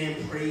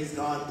 amen. Praise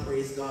God,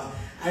 praise God.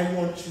 I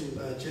want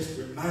to just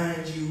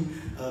remind you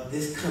of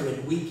this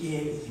coming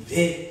weekend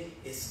event.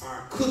 It's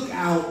our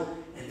cookout,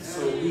 and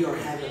so we are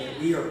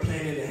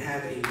planning to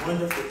have a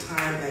wonderful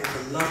time at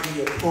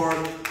Columbia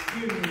Park.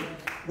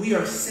 We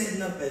are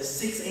setting up at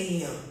 6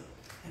 a.m.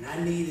 and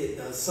I needed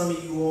some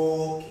of you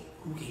all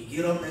who can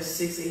get up at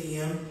 6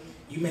 a.m.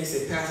 You may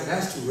say, Pastor,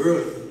 that's too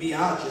early for me.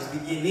 I'll just be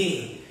getting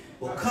in.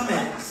 Well, come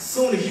as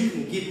soon as you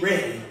can get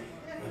ready.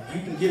 If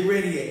you can get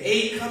ready at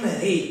 8, come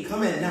at 8.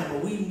 Come at 9.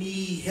 But we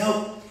need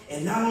help.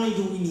 And not only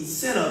do we need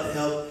setup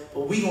help,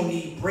 but we're going to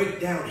need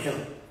breakdown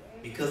help.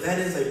 Because that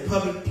is a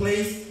public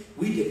place.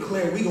 We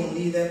declare we're going to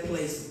leave that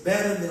place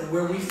better than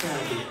where we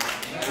found it.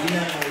 We're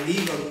not going to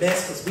leave a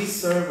mess because we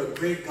serve a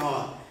great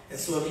God. And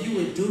so if you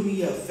would do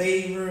me a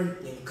favor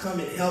and come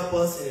and help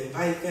us and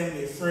invite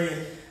family and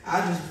friends,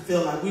 I just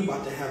feel like we're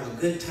about to have a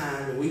good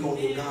time, and we're going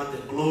to give God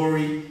the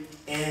glory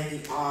and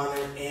the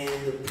honor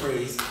and the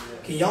praise.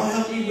 Can y'all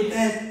help me with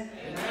that?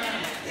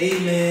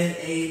 Amen,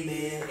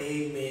 amen,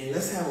 amen.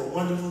 Let's have a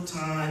wonderful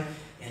time,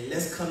 and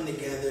let's come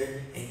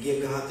together and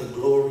give God the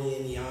glory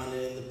and the honor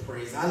and the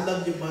praise. I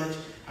love you much.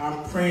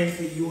 I'm praying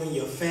for you and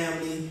your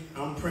family.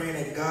 I'm praying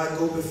that God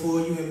go before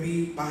you and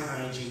be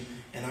behind you.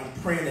 And I'm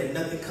praying that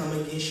nothing come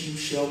against you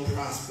shall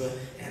prosper.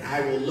 And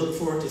I will look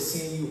forward to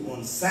seeing you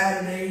on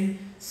Saturday,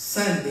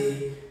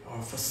 Sunday,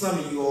 or for some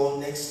of you all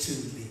next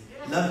Tuesday.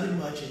 Love you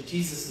much. In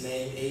Jesus'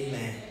 name,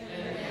 amen.